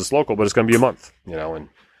from me because it's local, but it's going to be a month, and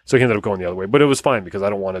so he ended up going the other way. But it was fine because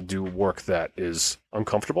I don't want to do work that is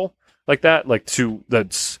uncomfortable like that.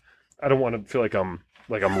 I don't want to feel like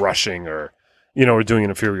I'm rushing or, or doing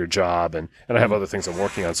an inferior job. And I have other things I'm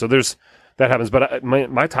working on. So that happens. But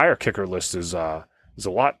my tire kicker list is a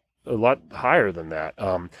lot higher than that.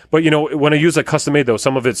 But when I use a custom made though,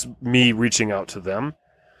 some of it's me reaching out to them.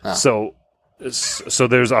 So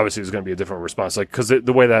there's obviously going to be a different response, like, because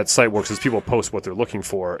the way that site works is people post what they're looking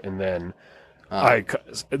for, and then I'm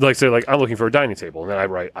looking for a dining table, and then I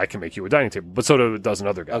write, I can make you a dining table, but so do a dozen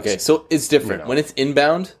other guys. Okay, so it's different. When it's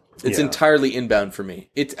inbound, it's entirely inbound for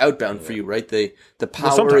me. It's outbound for you, right? The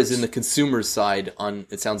power is in the consumer's side on,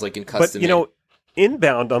 it sounds like, in custom. But,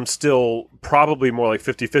 inbound, I'm still probably more like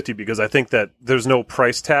 50-50 because I think that there's no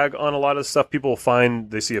price tag on a lot of stuff. People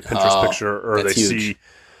find, they see a Pinterest picture or they see...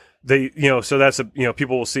 so that's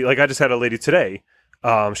people will see, like I just had a lady today,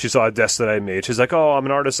 she saw a desk that I made. She's like, oh, I'm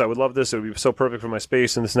an artist. I would love this. It would be so perfect for my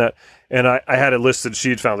space and this and that. And I had it listed.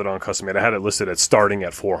 She had found it on Custom Made. I had it listed at starting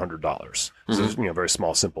at $400. So it's, very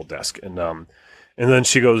small, simple desk. And then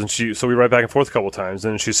she goes so we write back and forth a couple of times.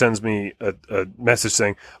 And she sends me a message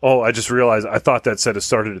saying, oh, I just realized I thought that said it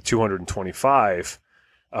started at $225.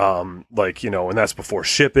 And that's before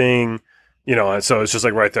shipping. And so it's just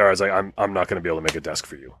like right there, I was like, I'm not going to be able to make a desk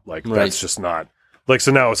for you. Like, that's just not, like,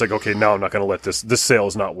 so now it's like, okay, now I'm not going to let this sale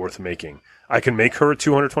is not worth making. I can make her a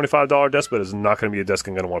 $225 desk, but it's not going to be a desk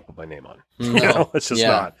I'm going to want to put my name on. No. It's just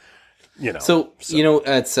not, So,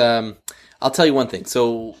 it's, I'll tell you one thing.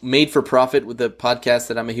 So Made for Profit, with the podcast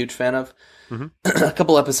that I'm a huge fan of, a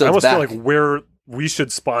couple episodes I almost back. feel like we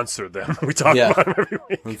should sponsor them. We talk about them every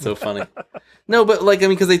week. It's so funny. No, but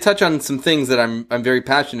because they touch on some things that I'm very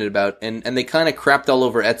passionate about, and they kind of crapped all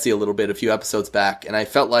over Etsy a little bit a few episodes back, and I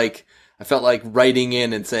felt like writing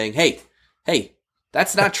in and saying, hey,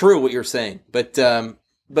 that's not true what you're saying. But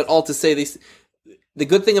all to say, the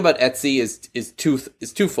good thing about Etsy is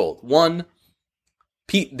twofold. One,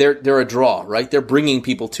 they're a draw, right? They're bringing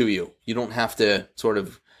people to you. You don't have to sort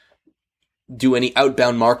of do any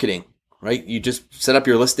outbound marketing. Right? You just set up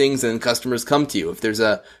your listings and customers come to you. If there's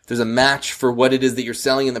a match for what it is that you're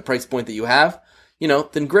selling and the price point that you have,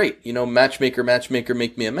 then great. Matchmaker,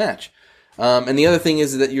 make me a match. And the other thing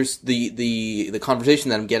is that the conversation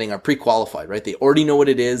that I'm getting are pre-qualified, right? They already know what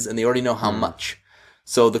it is and they already know how much.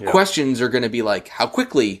 So the questions are going to be like, how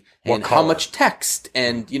quickly and how much text,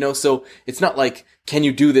 and so it's not like, can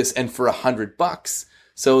you do this and for $100?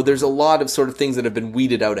 So there's a lot of sort of things that have been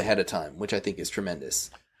weeded out ahead of time, which I think is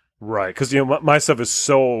tremendous. Right, because my stuff is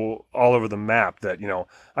so all over the map that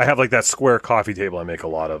I have like that square coffee table I make a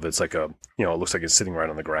lot of. It's like it looks like it's sitting right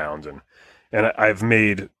on the ground, and I've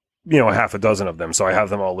made a half a dozen of them, so I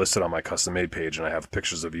have them all listed on my custom made page, and I have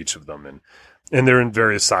pictures of each of them, and they're in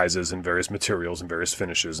various sizes and various materials and various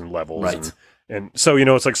finishes and levels, Right. and so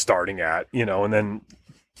it's like starting at and then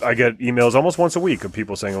I get emails almost once a week of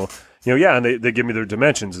people saying, well, yeah, and they give me their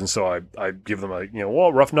dimensions, and so I give them a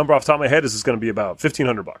rough number off the top of my head is it's going to be about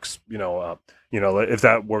 $1,500. If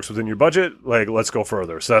that works within your budget, like let's go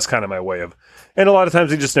further. So that's kind of my way of, and a lot of times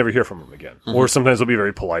they just never hear from them again, or sometimes they'll be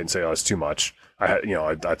very polite and say, oh, it's too much.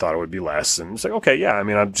 I thought it would be less, and it's like, okay, yeah, I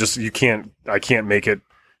mean, I can't make it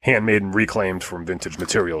handmade and reclaimed from vintage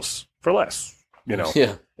materials for less,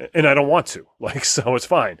 Yeah. and I don't want to, so it's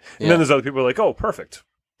fine. And then there's other people who are like, oh, perfect.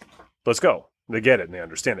 Let's go. They get it and they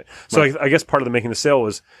understand it. So I guess part of the making the sale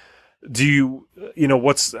was, do you,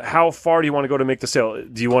 how far do you want to go to make the sale?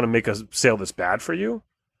 Do you want to make a sale that's bad for you?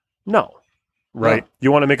 No. Right. No.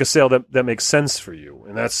 You want to make a sale that makes sense for you.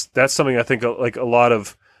 And that's something I think like a lot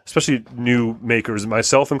of, especially new makers,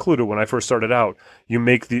 myself included, when I first started out,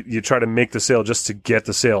 you try to make the sale just to get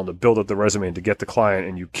the sale and to build up the resume and to get the client,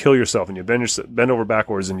 and you kill yourself and you bend over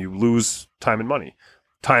backwards and you lose time and money.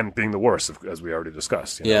 Time being the worst, as we already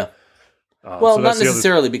discussed. Yeah. Well, so not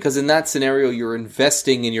necessarily, because in that scenario, you're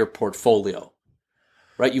investing in your portfolio,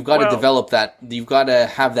 right? You've got to develop that. You've got to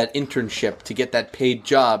have that internship to get that paid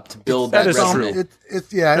job to build that resume.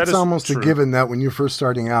 It's almost a given that when you're first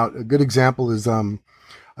starting out. A good example is I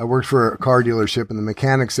worked for a car dealership, and the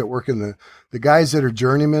mechanics that work in the guys that are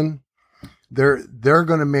journeymen, they're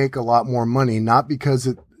going to make a lot more money, not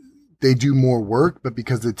because they do more work, but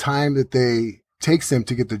because the time that takes them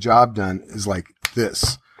to get the job done is like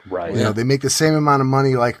this. Right. They make the same amount of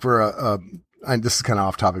money, like for and this is kind of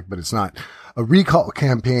off topic, but it's not a recall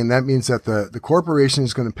campaign. That means that the corporation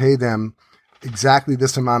is going to pay them exactly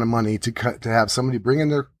this amount of money to have somebody bring in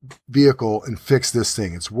their vehicle and fix this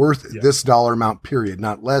thing. It's worth this dollar amount, period.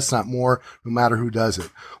 Not less, not more, no matter who does it.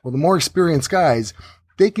 Well, the more experienced guys,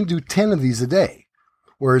 they can do 10 of these a day.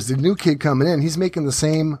 Whereas the new kid coming in, he's making the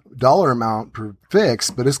same dollar amount per fix,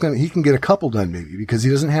 but he can get a couple done maybe because he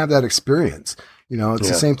doesn't have that experience. It's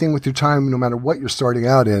the same thing with your time, no matter what you're starting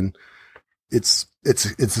out in. It's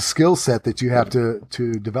a skill set that you have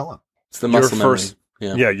to develop. It's the muscle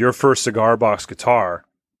memory. Your first cigar box guitar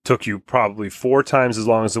took you probably 4 times as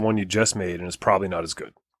long as the one you just made, and it's probably not as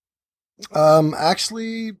good.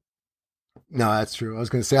 Actually, no, that's true. I was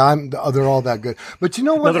going to say they're all that good, but you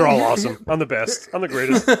know what? No, they're all awesome. I'm the best. I'm the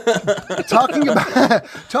greatest.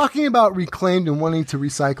 talking about reclaimed and wanting to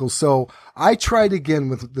recycle. So I tried again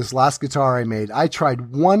with this last guitar I made. I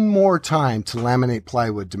tried one more time to laminate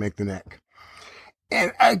plywood to make the neck,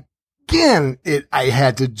 and again, I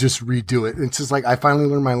had to just redo it. It's just like I finally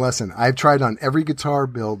learned my lesson. I've tried on every guitar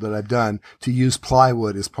build that I've done to use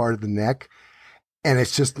plywood as part of the neck, and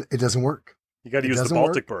it doesn't work. You got to use the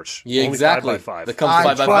Baltic birch. Yeah, only exactly. 5x5. That comes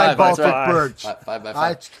I 5x5. tried Baltic right. birch.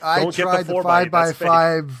 5x5. I tried the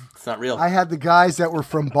 5x5. It's not real. I had the guys that were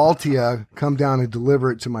from Baltia come down and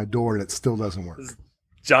deliver it to my door, and it still doesn't work.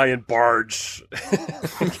 Giant barge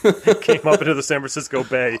came up into the San Francisco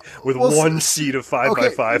Bay with one sheet of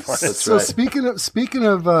 5x5 on it. So speaking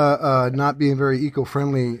of not being very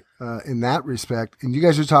eco-friendly in that respect, and you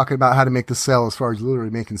guys are talking about how to make the sale as far as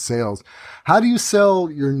literally making sales. How do you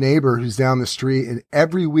sell your neighbor who's down the street and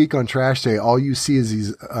every week on trash day, all you see is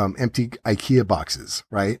these empty IKEA boxes,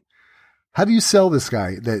 right? How do you sell this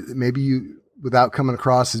guy that maybe you, without coming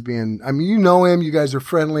across as being, I mean, you know him, you guys are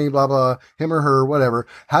friendly, blah, blah, him or her, whatever.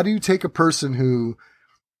 How do you take a person who,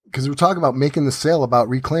 because we're talking about making the sale about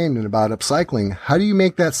reclaimed and about upcycling. How do you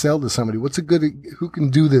make that sale to somebody? Who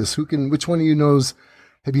can do this? Which one of you knows?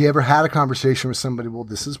 Have you ever had a conversation with somebody? Well,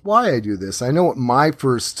 this is why I do this. I know what my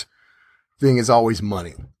first thing is always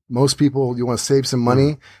money. Most people, you want to save some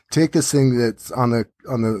money, take this thing that's on the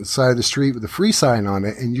side of the street with a free sign on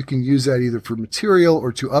it, and you can use that either for material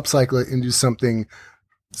or to upcycle it into something,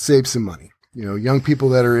 save some money. Young people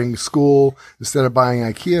that are in school, instead of buying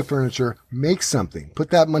IKEA furniture, make something. Put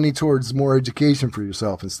that money towards more education for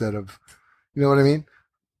yourself instead of, you know what I mean?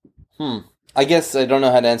 I guess I don't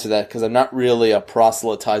know how to answer that because I'm not really a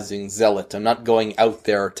proselytizing zealot. I'm not going out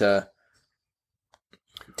there to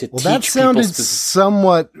teach that sounded people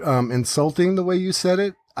somewhat insulting the way you said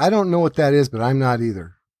it. I don't know what that is, but I'm not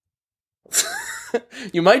either.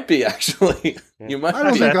 You might be, actually. You might. I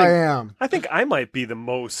don't think I am. I think I might be the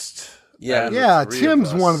most. Yeah.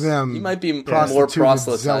 Tim's one of them. You might be more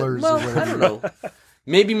proselytizing. Well, I don't know.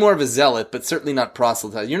 Maybe more of a zealot, but certainly not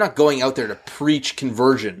proselytizing. You're not going out there to preach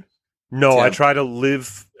conversion. No, Tim. I try to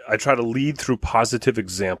live lead through positive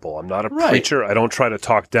example. I'm not a Right. preacher. I don't try to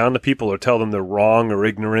talk down to people or tell them they're wrong or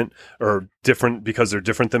ignorant or different because they're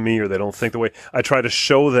different than me or they don't think the way. I try to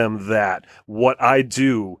show them that what I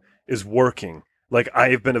do is working. Like, I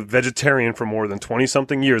have been a vegetarian for more than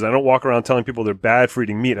 20-something years. I don't walk around telling people they're bad for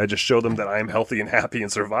eating meat. I just show them that I am healthy and happy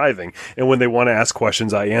and surviving. And when they want to ask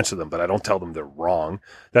questions, I answer them, but I don't tell them they're wrong.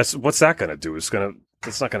 What's that going to do? It's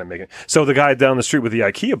not going to make it. So the guy down the street with the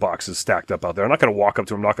IKEA boxes stacked up out there, I'm not going to walk up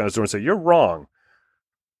to him, knock on his door and say, "You're wrong."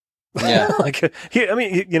 Yeah.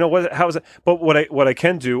 You know what? How is it? But what I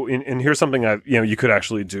can do, and here's something you could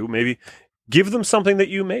actually do. Maybe give them something that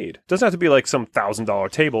you made. It doesn't have to be like some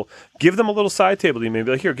 $1,000 table. Give them a little side table. You may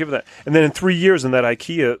be like, here, give that. And then in 3 years, and that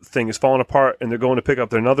IKEA thing is falling apart, and they're going to pick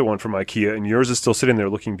up another one from IKEA, and yours is still sitting there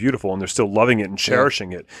looking beautiful, and they're still loving it and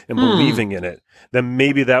cherishing it and believing in it. Then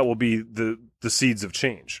maybe that will be the seeds of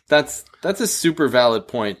change. That's a super valid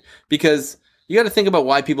point, because you got to think about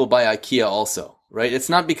why people buy IKEA also, right? It's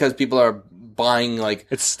not because people are buying like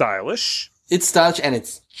It's stylish. It's stylish and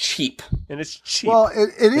it's cheap. And it's cheap. Well, it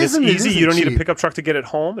And it's isn't. easy. You don't need a cheap. pickup truck to get it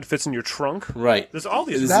home. It fits in your trunk. Right. There's all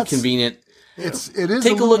these. It's convenient. It is.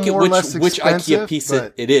 Take a look at which IKEA expensive, piece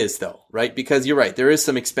but it is, though, right? Because you're right. There is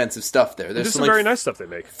some expensive stuff there. There's some like very nice stuff they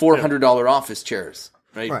make. $400 office chairs,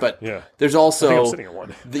 right? Right. But Yeah. there's I think also I'm sitting in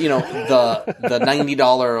one. the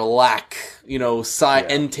 $90 lack,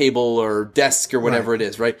 side end table or desk or whatever it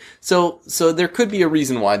is, right? So there could be a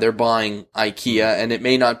reason why they're buying IKEA, and it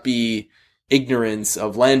may not be ignorance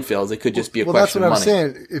of landfills. It could just be a question of money. That's what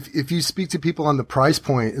I'm saying. If you speak to people on the price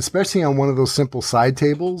point, especially on one of those simple side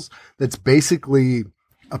tables, that's basically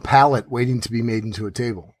a pallet waiting to be made into a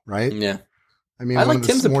table, right? Yeah. I mean, I one like of the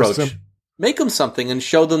Tim's more approach. Make them something and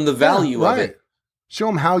show them the value of it. Show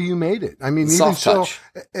them how you made it. I mean, Soft touch.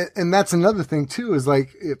 and that's another thing too, is like,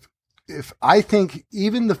 if I think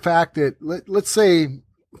even the fact that let's say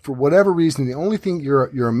for whatever reason, the only thing you're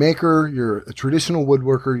a maker, you're a traditional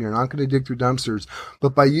woodworker, you're not going to dig through dumpsters,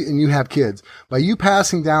 but and you have kids, by you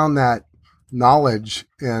passing down that knowledge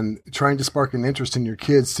and trying to spark an interest in your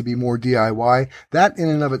kids to be more DIY, that in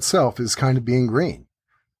and of itself is kind of being green.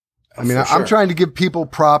 I mean, I'm trying to give people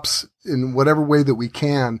props in whatever way that we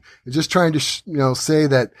can, and just trying to, say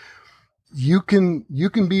that you can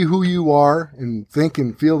be who you are and think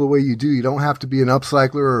and feel the way you do. You don't have to be an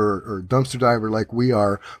upcycler or dumpster diver like we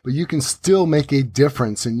are, but you can still make a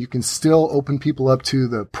difference, and you can still open people up to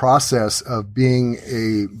the process of being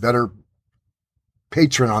a better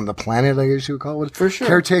patron on the planet, I guess you would call it. For sure.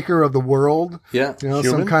 Caretaker of the world. Yeah.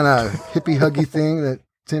 Some kind of hippie huggy thing that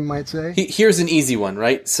Tim might say. Here's an easy one,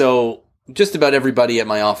 right? So just about everybody at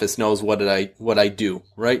my office knows what I do,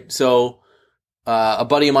 right? So a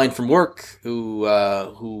buddy of mine from work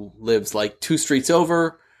who lives like 2 streets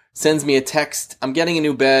over sends me a text. I'm getting a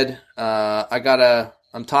new bed.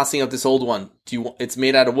 I'm tossing out this old one. It's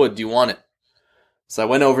made out of wood. Do you want it? So I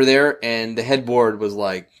went over there, and the headboard was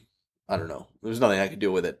like, I don't know. There was nothing I could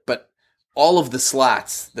do with it. But all of the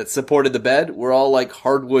slats that supported the bed were all like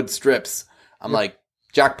hardwood strips. I'm like,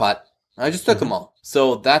 jackpot. I just took them all.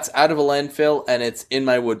 So that's out of a landfill, and it's in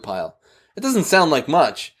my wood pile. It doesn't sound like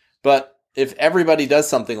much, but if everybody does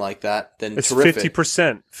something like that, then It's terrific.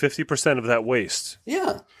 50% of that waste.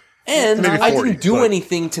 Yeah. And Maybe I 40, didn't do but-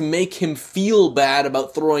 anything to make him feel bad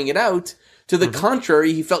about throwing it out. To the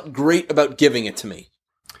contrary, he felt great about giving it to me.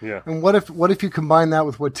 Yeah. And what if you combine that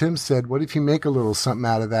with what Tim said? What if you make a little something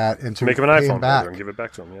out of that and to Make him an pay iPhone back? holder and give it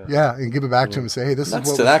back to him. Yeah. Yeah, and give it back to him and say, "Hey, this That's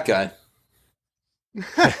is to what that guy.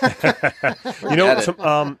 You know, At it. some,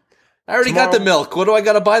 I already got the Tomorrow- milk. What do I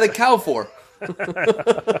got to buy the cow for?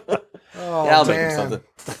 Oh, Yeah, I'll make him man.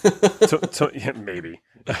 something. yeah, maybe.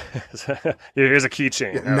 Here's a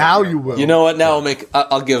keychain. Now you will. You know what? Now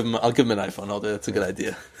I'll give him an iPhone holder. That's a good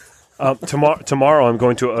idea. Tomorrow I'm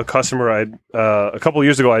going to a customer. A couple of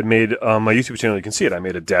years ago I'd made on my YouTube channel. You can see it. I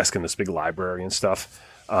made a desk in this big library and stuff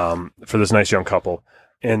for this nice young couple,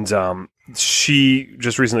 and she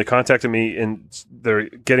just recently contacted me, and they're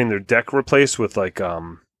getting their deck replaced with like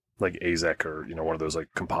AZEK or one of those like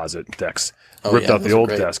composite decks. Ripped out the those are old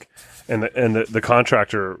great. desk, and the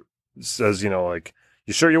contractor says, like,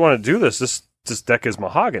 you sure you want to do this? This deck is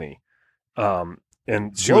mahogany.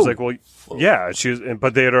 And she was like, well, yeah. She was,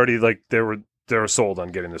 but they had already they were sold on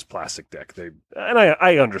getting this plastic deck.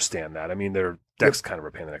 I understand that. I mean, their deck's kind of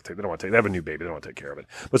a pain in the neck. They don't want to take. They have a new baby. They don't want to take care of it.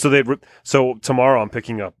 But so tomorrow I'm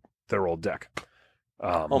picking up their old deck.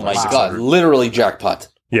 Oh my $600. God! Literally jackpot.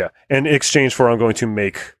 Yeah, and in exchange for, I'm going to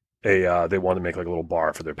make a. They want to make like a little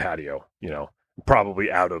bar for their patio.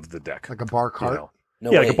 Probably out of the deck. like a bar cart.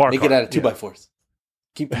 No Yeah, way. like a bar Make cart, it out of yeah. 2x4s.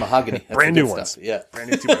 Keep the mahogany. That's Brand the new good ones. stuff. Yeah. Brand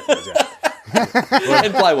new 2x4s, yeah.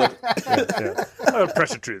 and plywood. Yeah.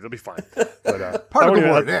 Pressure treated. They'll be fine. But, Part of the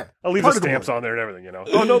I'll- board, yeah. I'll leave Part the of the stamps board. on there and everything,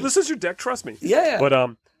 Oh, no, this is your deck. Trust me. Yeah.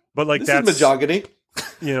 But like This that's, is majogany.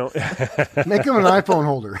 Make him an iPhone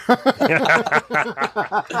holder.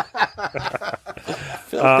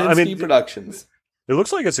 Phil I Pinsky mean, Productions. It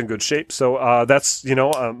looks like it's in good shape. So that's,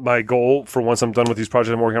 my goal for once I'm done with these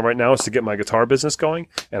projects I'm working on right now is to get my guitar business going.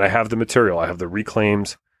 And I have the material. I have the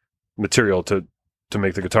reclaimed material to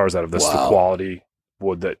make the guitars out of. This is the Wow. quality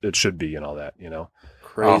wood that it should be and all that,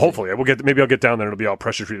 Crazy. Hopefully maybe I'll get down there and it'll be all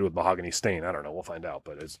pressure treated with mahogany stain. I don't know. We'll find out.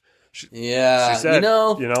 But she said,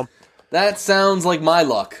 that sounds like my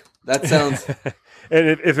luck. That sounds. and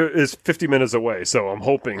if it is 50 minutes away, so I'm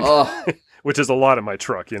hoping, Oh, which is a lot in my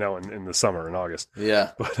truck, in the summer in August.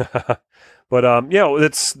 yeah. But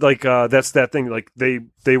it's like that's that thing. Like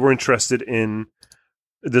they were interested in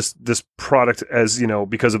this product as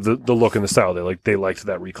because of the look and the style. They liked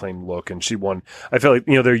that reclaimed look, and she won. I feel like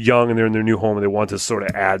they're young and they're in their new home and they want to sort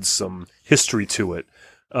of add some history to it.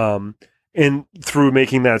 And through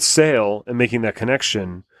making that sale and making that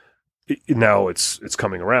connection, now it's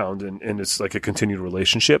coming around and it's like a continued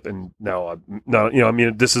relationship. And now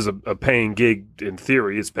this is a paying gig in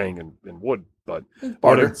theory. It's paying in wood, but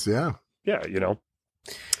Barter. Yeah.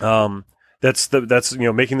 that's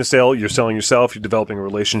making the sale. You're selling yourself. You're developing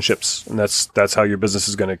relationships, and that's how your business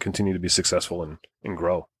is going to continue to be successful and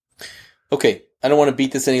grow. Okay, I don't want to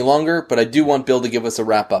beat this any longer, but I do want Bill to give us a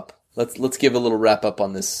wrap up. Let's give a little wrap up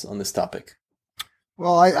on this topic.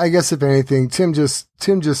 Well, I guess if anything, Tim just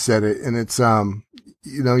said it, and it's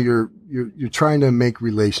you're trying to make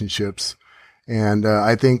relationships, and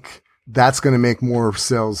I think that's going to make more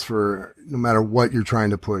sales for no matter what you're trying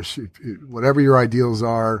to push. Whatever your ideals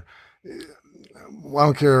are, I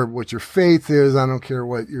don't care what your faith is. I don't care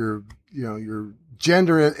what your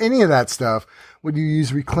gender is, any of that stuff. Whether you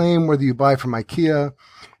use Reclaim, whether you buy from IKEA,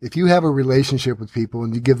 if you have a relationship with people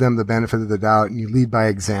and you give them the benefit of the doubt and you lead by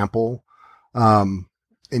example, and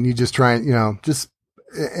you just try and,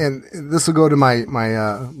 and this will go to my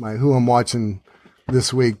who I'm watching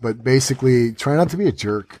this week, but basically try not to be a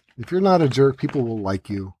jerk. If you're not a jerk, people will like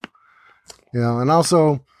you, and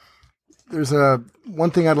also there's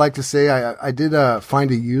one thing I'd like to say. I did find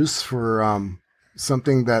a use for,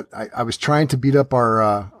 something that I was trying to beat up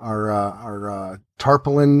our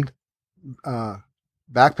tarpaulin,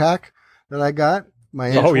 backpack that I got, my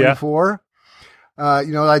N24.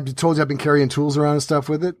 I told you I've been carrying tools around and stuff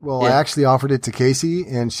with it. Well, I actually offered it to Casey,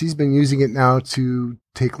 and she's been using it now to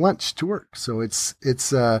take lunch to work. So it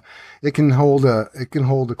can hold a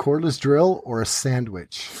cordless drill or a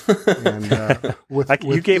sandwich. And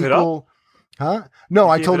you gave it up? Huh? No,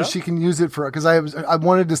 I told her she can use it because I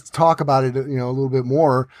wanted to talk about it, a little bit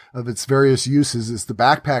more of its various uses. It's the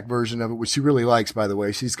backpack version of it, which she really likes, by the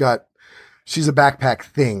way. She's a backpack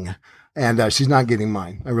thing. And she's not getting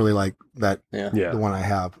mine. I really like that, the one I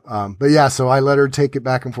have. So I let her take it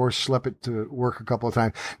back and forth, schlep it to work a couple of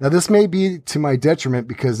times. Now this may be to my detriment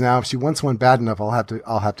because now if she wants one bad enough, I'll have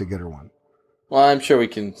to get her one. Well, I'm sure we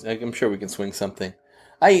can swing something.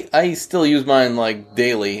 I still use mine like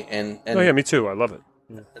daily, and oh yeah, me too. I love it.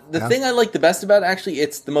 The thing I like the best about it, actually,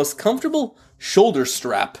 it's the most comfortable shoulder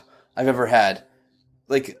strap I've ever had.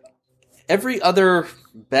 Like every other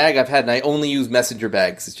bag I've had, and I only use messenger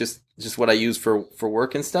bags. It's just what I use for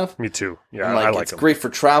work and stuff. Me too. Yeah, and I like it's them. great for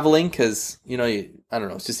traveling because I don't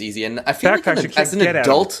know, it's just easy. And I feel Backpacks, like as an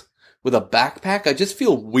adult with a backpack, I just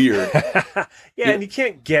feel weird. And you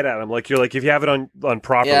can't get at them like if you have it on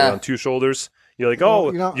properly on two shoulders. You're like,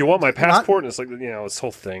 you want my passport? And it's like, this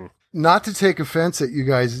whole thing. Not to take offense at you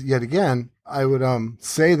guys yet again, I would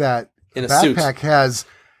say that in a backpack suit has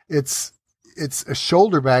it's a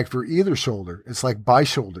shoulder bag for either shoulder. It's like by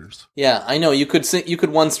shoulders. Yeah, I know. You could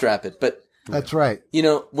one strap it, but that's right.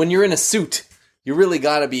 When you're in a suit, you really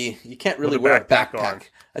gotta be. You can't really wear a backpack. On.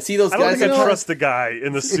 I see those guys. I don't think I trust the guy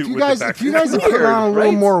in the suit with the backpack. If you guys had put on a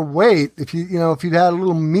little more weight, if you'd had a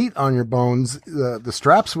little meat on your bones, the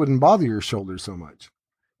straps wouldn't bother your shoulders so much.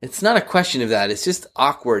 It's not a question of that. It's just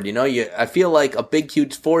awkward. I feel like a big,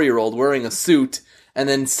 huge 4-year-old wearing a suit and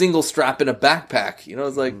then single strap in a backpack.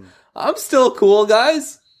 It's like, I'm still cool,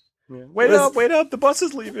 guys. Yeah. Wait up. The bus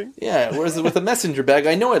is leaving. Yeah. Whereas with a messenger bag,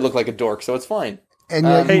 I know I look like a dork, so it's fine. And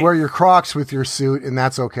yet you wear your Crocs with your suit, and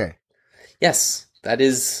that's okay. Yes. That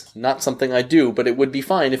is not something I do, but it would be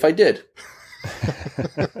fine if I did.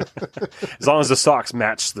 As long as the socks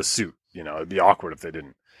match the suit, it'd be awkward if they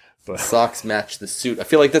didn't. But socks match the suit. I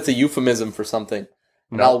feel like that's a euphemism for something.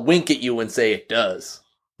 And I'll wink at you and say it does.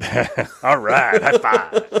 All right, high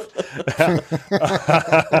five.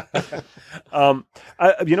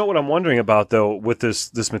 You know what I'm wondering about though with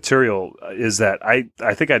this material is that I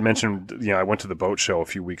think I'd mentioned, I went to the boat show a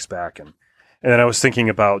few weeks back and then I was thinking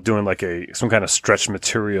about doing like some kind of stretch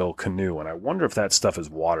material canoe, and I wonder if that stuff is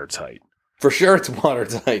watertight. For sure, it's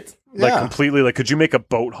watertight. Like completely. Like, could you make a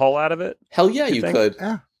boat hull out of it? Hell yeah, you think? could.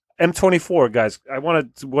 Yeah. M24 guys, I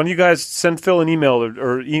want to. When you guys send Phil an email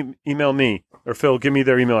or email me or Phil, give me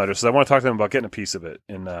their email addresses. I want to talk to them about getting a piece of it,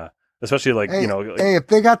 and especially hey, if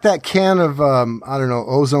they got that can of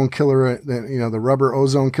ozone killer, the rubber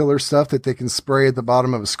ozone killer stuff that they can spray at the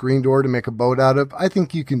bottom of a screen door to make a boat out of, I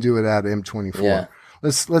think you can do it out of M24. Yeah.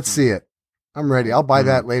 Let's see it. I'm ready. I'll buy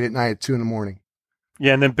that late at night at 2 a.m.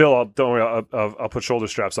 Yeah, and then Bill, don't worry, I'll put shoulder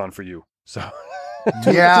straps on for you. So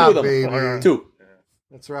yeah, two of them. baby. Two.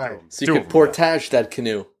 That's right. So you can portage that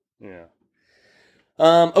canoe. Yeah.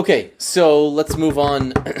 Okay, so let's move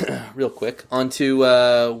on real quick onto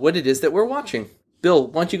what it is that we're watching. Bill,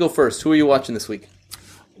 why don't you go first? Who are you watching this week?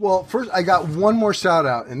 Well, first I got one more shout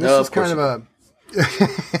out, and this is kind of a.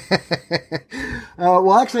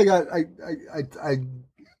 Well, actually, I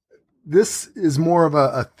this is more of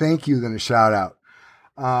a thank you than a shout out.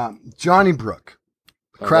 Johnny Brook,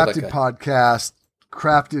 Crafted Podcast,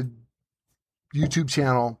 Crafted YouTube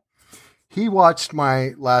channel. He watched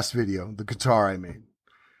my last video, the guitar I made.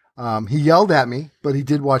 He yelled at me, but he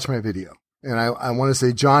did watch my video. And I want to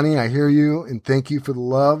say, Johnny, I hear you and thank you for the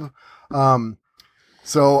love.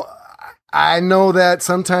 So I know that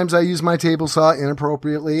sometimes I use my table saw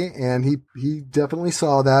inappropriately, and he definitely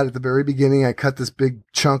saw that at the very beginning. I cut this big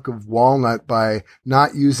chunk of walnut by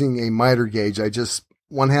not using a miter gauge. I just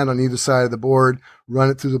one hand on either side of the board, run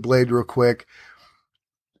it through the blade real quick.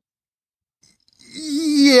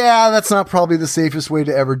 Yeah, that's not probably the safest way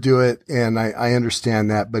to ever do it, and I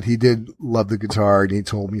understand that, but he did love the guitar, and he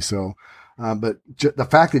told me so. But the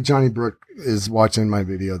fact that Johnny Brook is watching my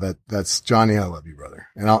video, that's Johnny, I love you, brother.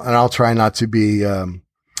 And I'll try not to be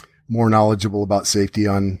more knowledgeable about safety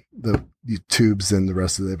on the tubes than the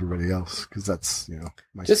rest of everybody else, because that's,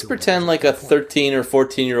 my just pretend like a 13 or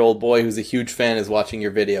 14-year-old boy who's a huge fan is watching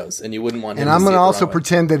your videos, and you wouldn't want him to see it. And I'm going to also way.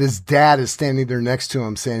 pretend that his dad is standing there next to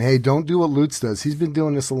him saying, hey, don't do what Lutz does. He's been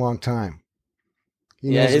doing this a long time.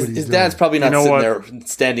 Yeah, his dad's probably not sitting there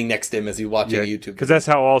standing next to him as he's watching YouTube. Because that's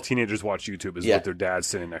how all teenagers watch YouTube, is with their dad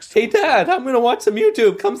sitting next to them. Hey, Dad, I'm going to watch some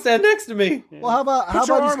YouTube. Come stand next to me. Yeah. Well, how about he's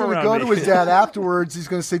going to go to his dad afterwards? He's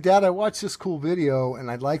going to say, Dad, I watched this cool video, and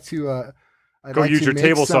I'd like to... Go use your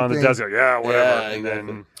table saw on the desk. Yeah, whatever. Yeah,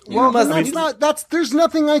 exactly. There's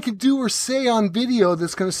nothing I could do or say on video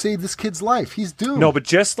that's going to save this kid's life. He's doomed. No, but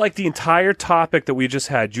just like the entire topic that we just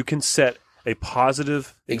had, you can set a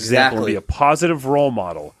positive example and be a positive role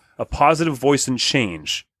model, a positive voice and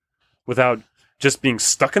change, without just being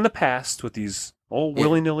stuck in the past with these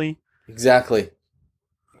willy-nilly. Exactly.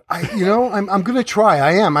 I'm going to try.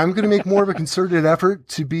 I'm going to make more of a concerted effort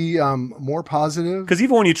to be more positive. Because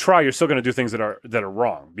even when you try, you're still going to do things that are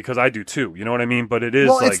wrong. Because I do too. You know what I mean? But it is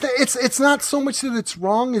it's not so much that it's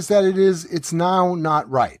wrong as that it's now not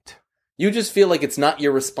right. You just feel like it's not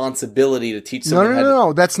your responsibility to teach someone.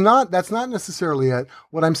 No. That's not necessarily it.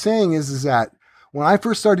 What I'm saying is that when I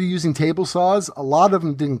first started using table saws, a lot of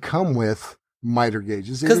them didn't come with miter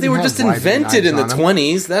gauges because they were just invented in the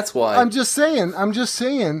 20s. That's why. I'm just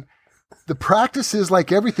saying the practice is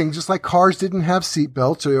like everything, just like cars didn't have seat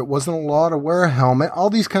belts, or it wasn't a law to wear a helmet,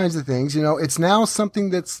 all these kinds of things. It's now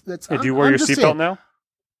something that's hey, do you wear your seatbelt now?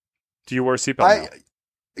 Do you wear a seatbelt now?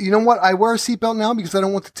 You know what? I wear a seatbelt now because I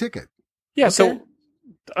don't want the ticket. Yeah, okay. So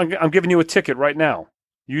I'm giving you a ticket right now.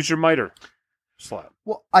 Use your miter slap.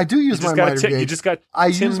 Well, I do use my miter gauge. You just got I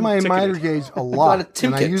use my miter gauge a lot,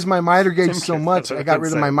 and I use my miter gauge so much. I got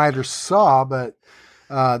rid of my miter saw, but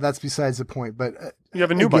that's besides the point. But you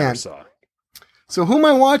have a new miter saw. So who am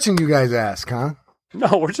I watching? You guys ask, huh?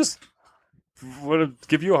 No, we're just want to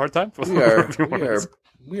give you a hard time.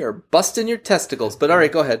 We are busting your testicles. But all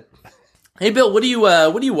right, go ahead. Hey, Bill, what are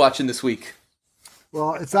you watching this week?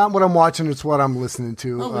 Well, it's not what I'm watching; it's what I'm listening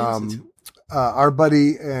to. Our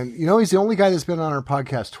buddy, and he's the only guy that's been on our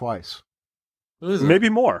podcast twice. Maybe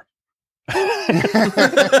more.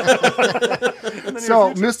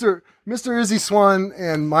 So, Mr. Izzy Swan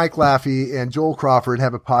and Mike Laffey and Joel Crawford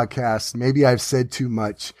have a podcast. Maybe I've said too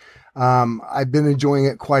much. I've been enjoying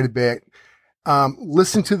it quite a bit.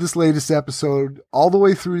 Listen to this latest episode all the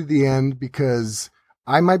way through to the end, because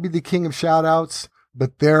I might be the king of shout outs,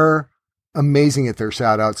 but they're amazing at their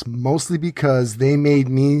shout outs, mostly because they made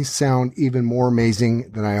me sound even more amazing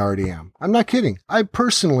than I already am. I'm not kidding. I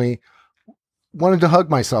personally wanted to hug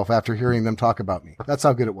myself after hearing them talk about me. That's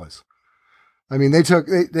how good it was. I mean,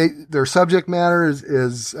 their subject matter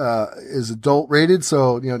is adult rated,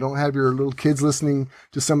 so don't have your little kids listening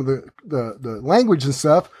to some of the language and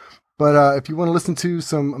stuff. But if you want to listen to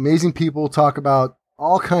some amazing people talk about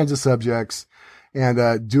all kinds of subjects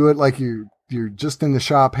and do it like you're just in the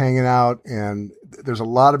shop hanging out, and there's a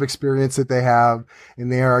lot of experience that they have, and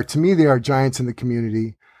they are giants in the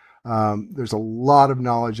community. There's a lot of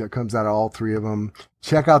knowledge that comes out of all three of them.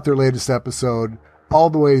 Check out their latest episode all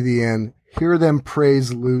the way to the end. Hear them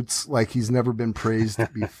praise Lutz like he's never been praised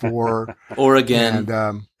before. Or again.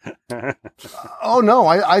 And, oh no,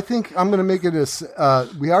 I think I'm going to make it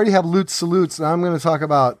we already have Lutz salutes, and I'm going to talk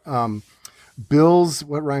about, Bill's,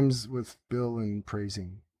 what rhymes with Bill and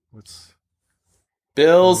praising?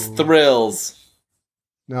 Bill's Thrills.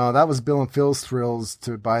 No, that was Bill and Phil's Thrills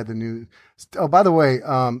to buy the new. Oh, by the way,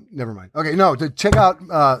 never mind. Okay, no, to check out.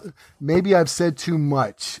 Maybe I've said too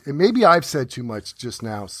much. Maybe I've said too much just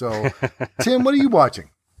now. So, Tim, what are you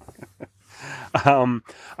watching?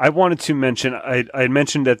 I wanted to mention. I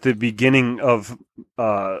mentioned at the beginning of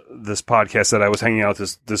this podcast that I was hanging out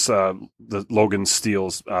the Logan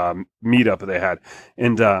Steele's meetup that they had,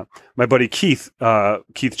 and my buddy Keith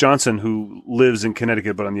Johnson, who lives in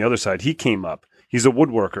Connecticut but on the other side, he came up. He's a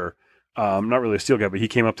woodworker, not really a steel guy, but he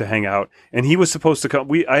came up to hang out, and he was supposed to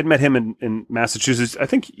come. I had met him in Massachusetts. I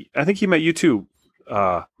think he met you too.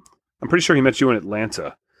 I'm pretty sure he met you in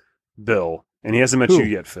Atlanta, Bill, and he hasn't met you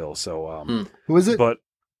yet, Phil. So who is it? But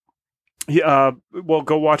well,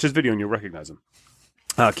 go watch his video and you'll recognize him.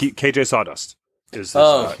 KJ Sawdust is.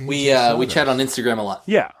 We chat on Instagram a lot.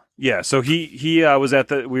 Yeah, so he was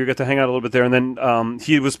we got to hang out a little bit there, and then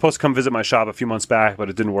he was supposed to come visit my shop a few months back, but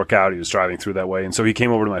it didn't work out. He was driving through that way, and so he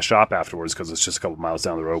came over to my shop afterwards because it's just a couple miles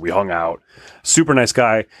down the road. We hung out. Super nice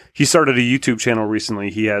guy. He started a YouTube channel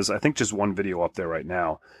recently. He has, I think, just one video up there right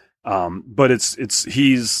now. But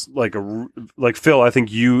he's like Phil. I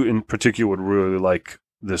think you in particular would really like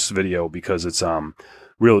this video because it's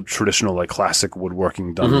real traditional, like classic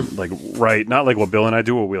woodworking done like right, not like what Bill and I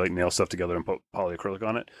do where we like nail stuff together and put polyacrylic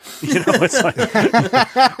on it. It's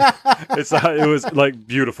like it was like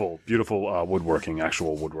beautiful woodworking,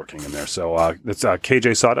 actual woodworking in there. So it's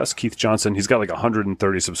KJ Sawdust, Keith Johnson. He's got like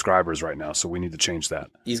 130 subscribers right now, so we need to change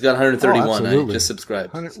that. He's got 131. I just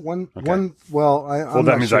subscribed. Well, well,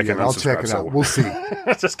 that means I can. I'll check it out. We'll see.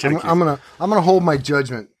 Just kidding. I'm gonna hold my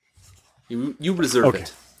judgment. You reserve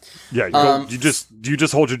it. Yeah, you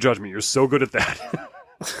just hold your judgment. You're so good at that.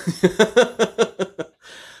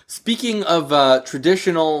 Speaking of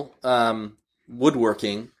traditional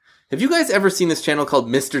woodworking, have you guys ever seen this channel called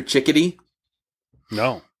Mr. Chickadee?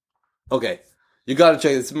 No. Okay, you got to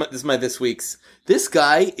check this. This is my this week's. This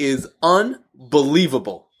guy is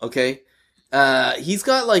unbelievable. Okay, he's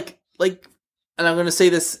got like, and I'm going to say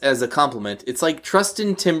this as a compliment. It's like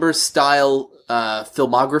Trustin Timber style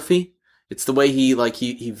filmography. It's the way he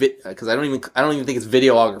because I don't even think it's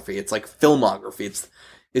videography. It's like filmography.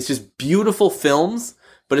 It's just beautiful films,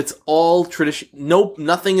 but it's all tradition. Nope,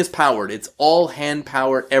 nothing is powered. It's all hand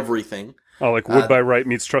powered everything. Oh, like Wood by Right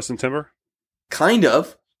meets Trustin Timber? Kind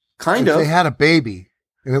of. They had a baby,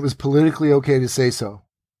 and it was politically okay to say so.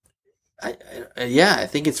 I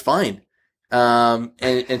think it's fine. And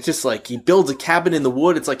it's just like he builds a cabin in the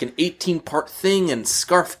wood. It's like an 18-part thing and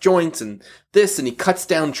scarf joints and this, and he cuts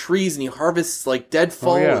down trees and he harvests like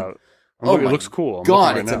deadfall. Oh, yeah. It looks cool.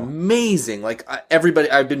 God, it's amazing. Like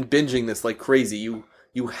everybody, I've been binging this like crazy.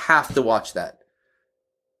 You have to watch that.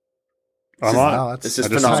 It's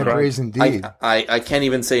just phenomenal. Indeed. I can't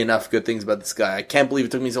even say enough good things about this guy. I can't believe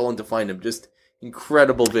it took me so long to find him. Just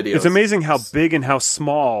incredible videos. It's amazing how big and how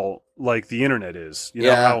small like the internet is. You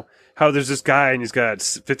know how there's this guy and he's got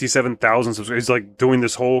 57,000 subscribers. He's like doing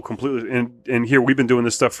this whole completely and here we've been doing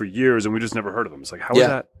this stuff for years and we just never heard of him. It's like how is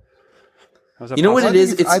that? You know what it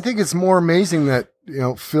is? I think it's more amazing that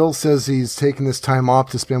Phil says he's taking this time off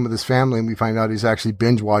to spend with his family, and we find out he's actually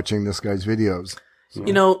binge watching this guy's videos. So.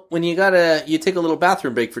 When you take a little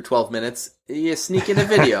bathroom break for 12 minutes, you sneak in a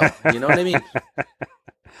video. You know what I mean?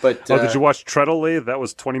 But did you watch Treadle Lathe? That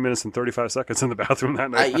was 20 minutes and 35 seconds in the bathroom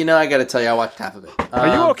that night. I got to tell you, I watched half of it. Are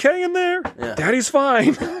you okay in there? Yeah. Daddy's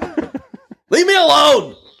fine. Leave me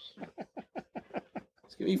alone.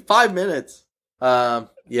 Just give me 5 minutes.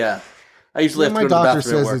 Yeah. I usually have to go to the bathroom. My doctor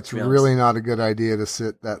says it's really not a good idea to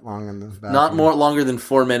sit that long in the bathroom. Not longer than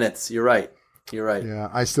 4 minutes. You're right. Yeah,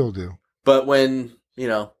 I still do. But when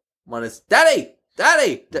it's Daddy,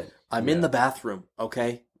 I'm in the bathroom.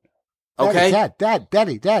 Okay. Okay.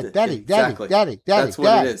 Daddy. Exactly. Daddy. That's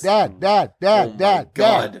what it is. Dad. Oh my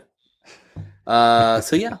God.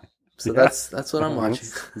 So yeah. So that's what I'm watching.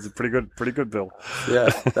 It's a pretty good bill. Yeah,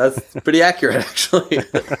 that's pretty accurate, actually.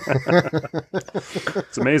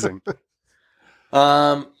 It's amazing.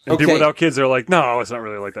 Okay. And people without kids are like, no, it's not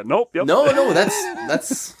really like that. Nope. Yep. No,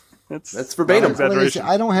 that's verbatim. Not exaggeration.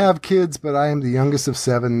 I don't have kids, but I am the youngest of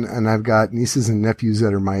 7, and I've got nieces and nephews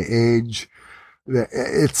that are my age.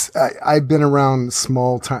 I've been around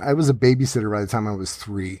small time. I was a babysitter by the time I was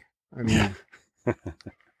 3. I mean,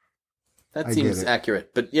 that seems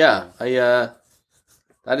accurate. But yeah,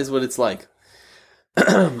 that is what it's like.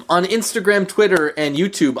 On Instagram, Twitter, and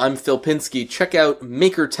YouTube, I'm Phil Pinsky. Check out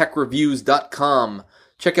MakerTechReviews.com.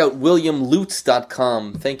 Check out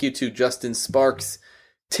WilliamLutz.com. Thank you to Justin Sparks.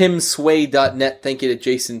 TimSway.net. Thank you to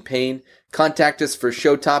Jason Payne. Contact us for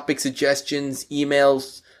show topic suggestions,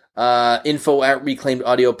 emails,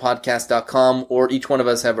 info@reclaimedaudiopodcast.com, or each one of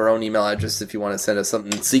us have our own email address if you want to send us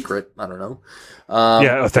something secret. I don't know.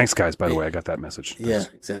 Thanks, guys. By the way, I got that message. Yeah,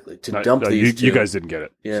 exactly. Dump these you guys didn't get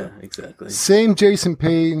it. Yeah, exactly. Same Jason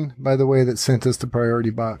Payne, by the way, that sent us the priority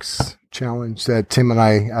box challenge that Tim and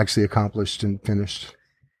I actually accomplished and finished.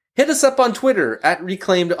 Hit us up on Twitter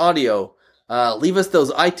 @ReclaimedAudio. Leave us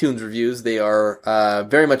those iTunes reviews. They are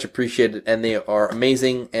very much appreciated, and they are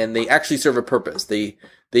amazing, and they actually serve a purpose. They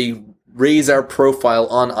raise our profile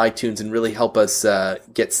on iTunes and really help us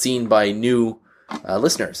get seen by new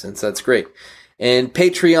listeners, and so that's great. And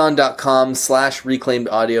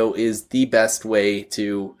patreon.com/reclaimedaudio is the best way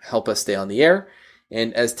to help us stay on the air.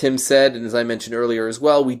 And as Tim said, and as I mentioned earlier as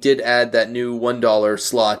well, we did add that new $1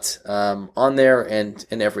 slot on there, and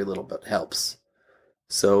every little bit helps.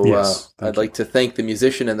 So Yes, I'd like to thank the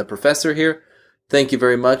musician and the professor here. Thank you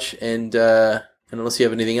very much. And unless you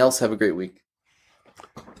have anything else, have a great week.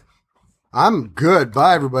 I'm good.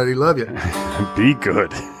 Bye, everybody. Love you. Be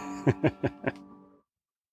good.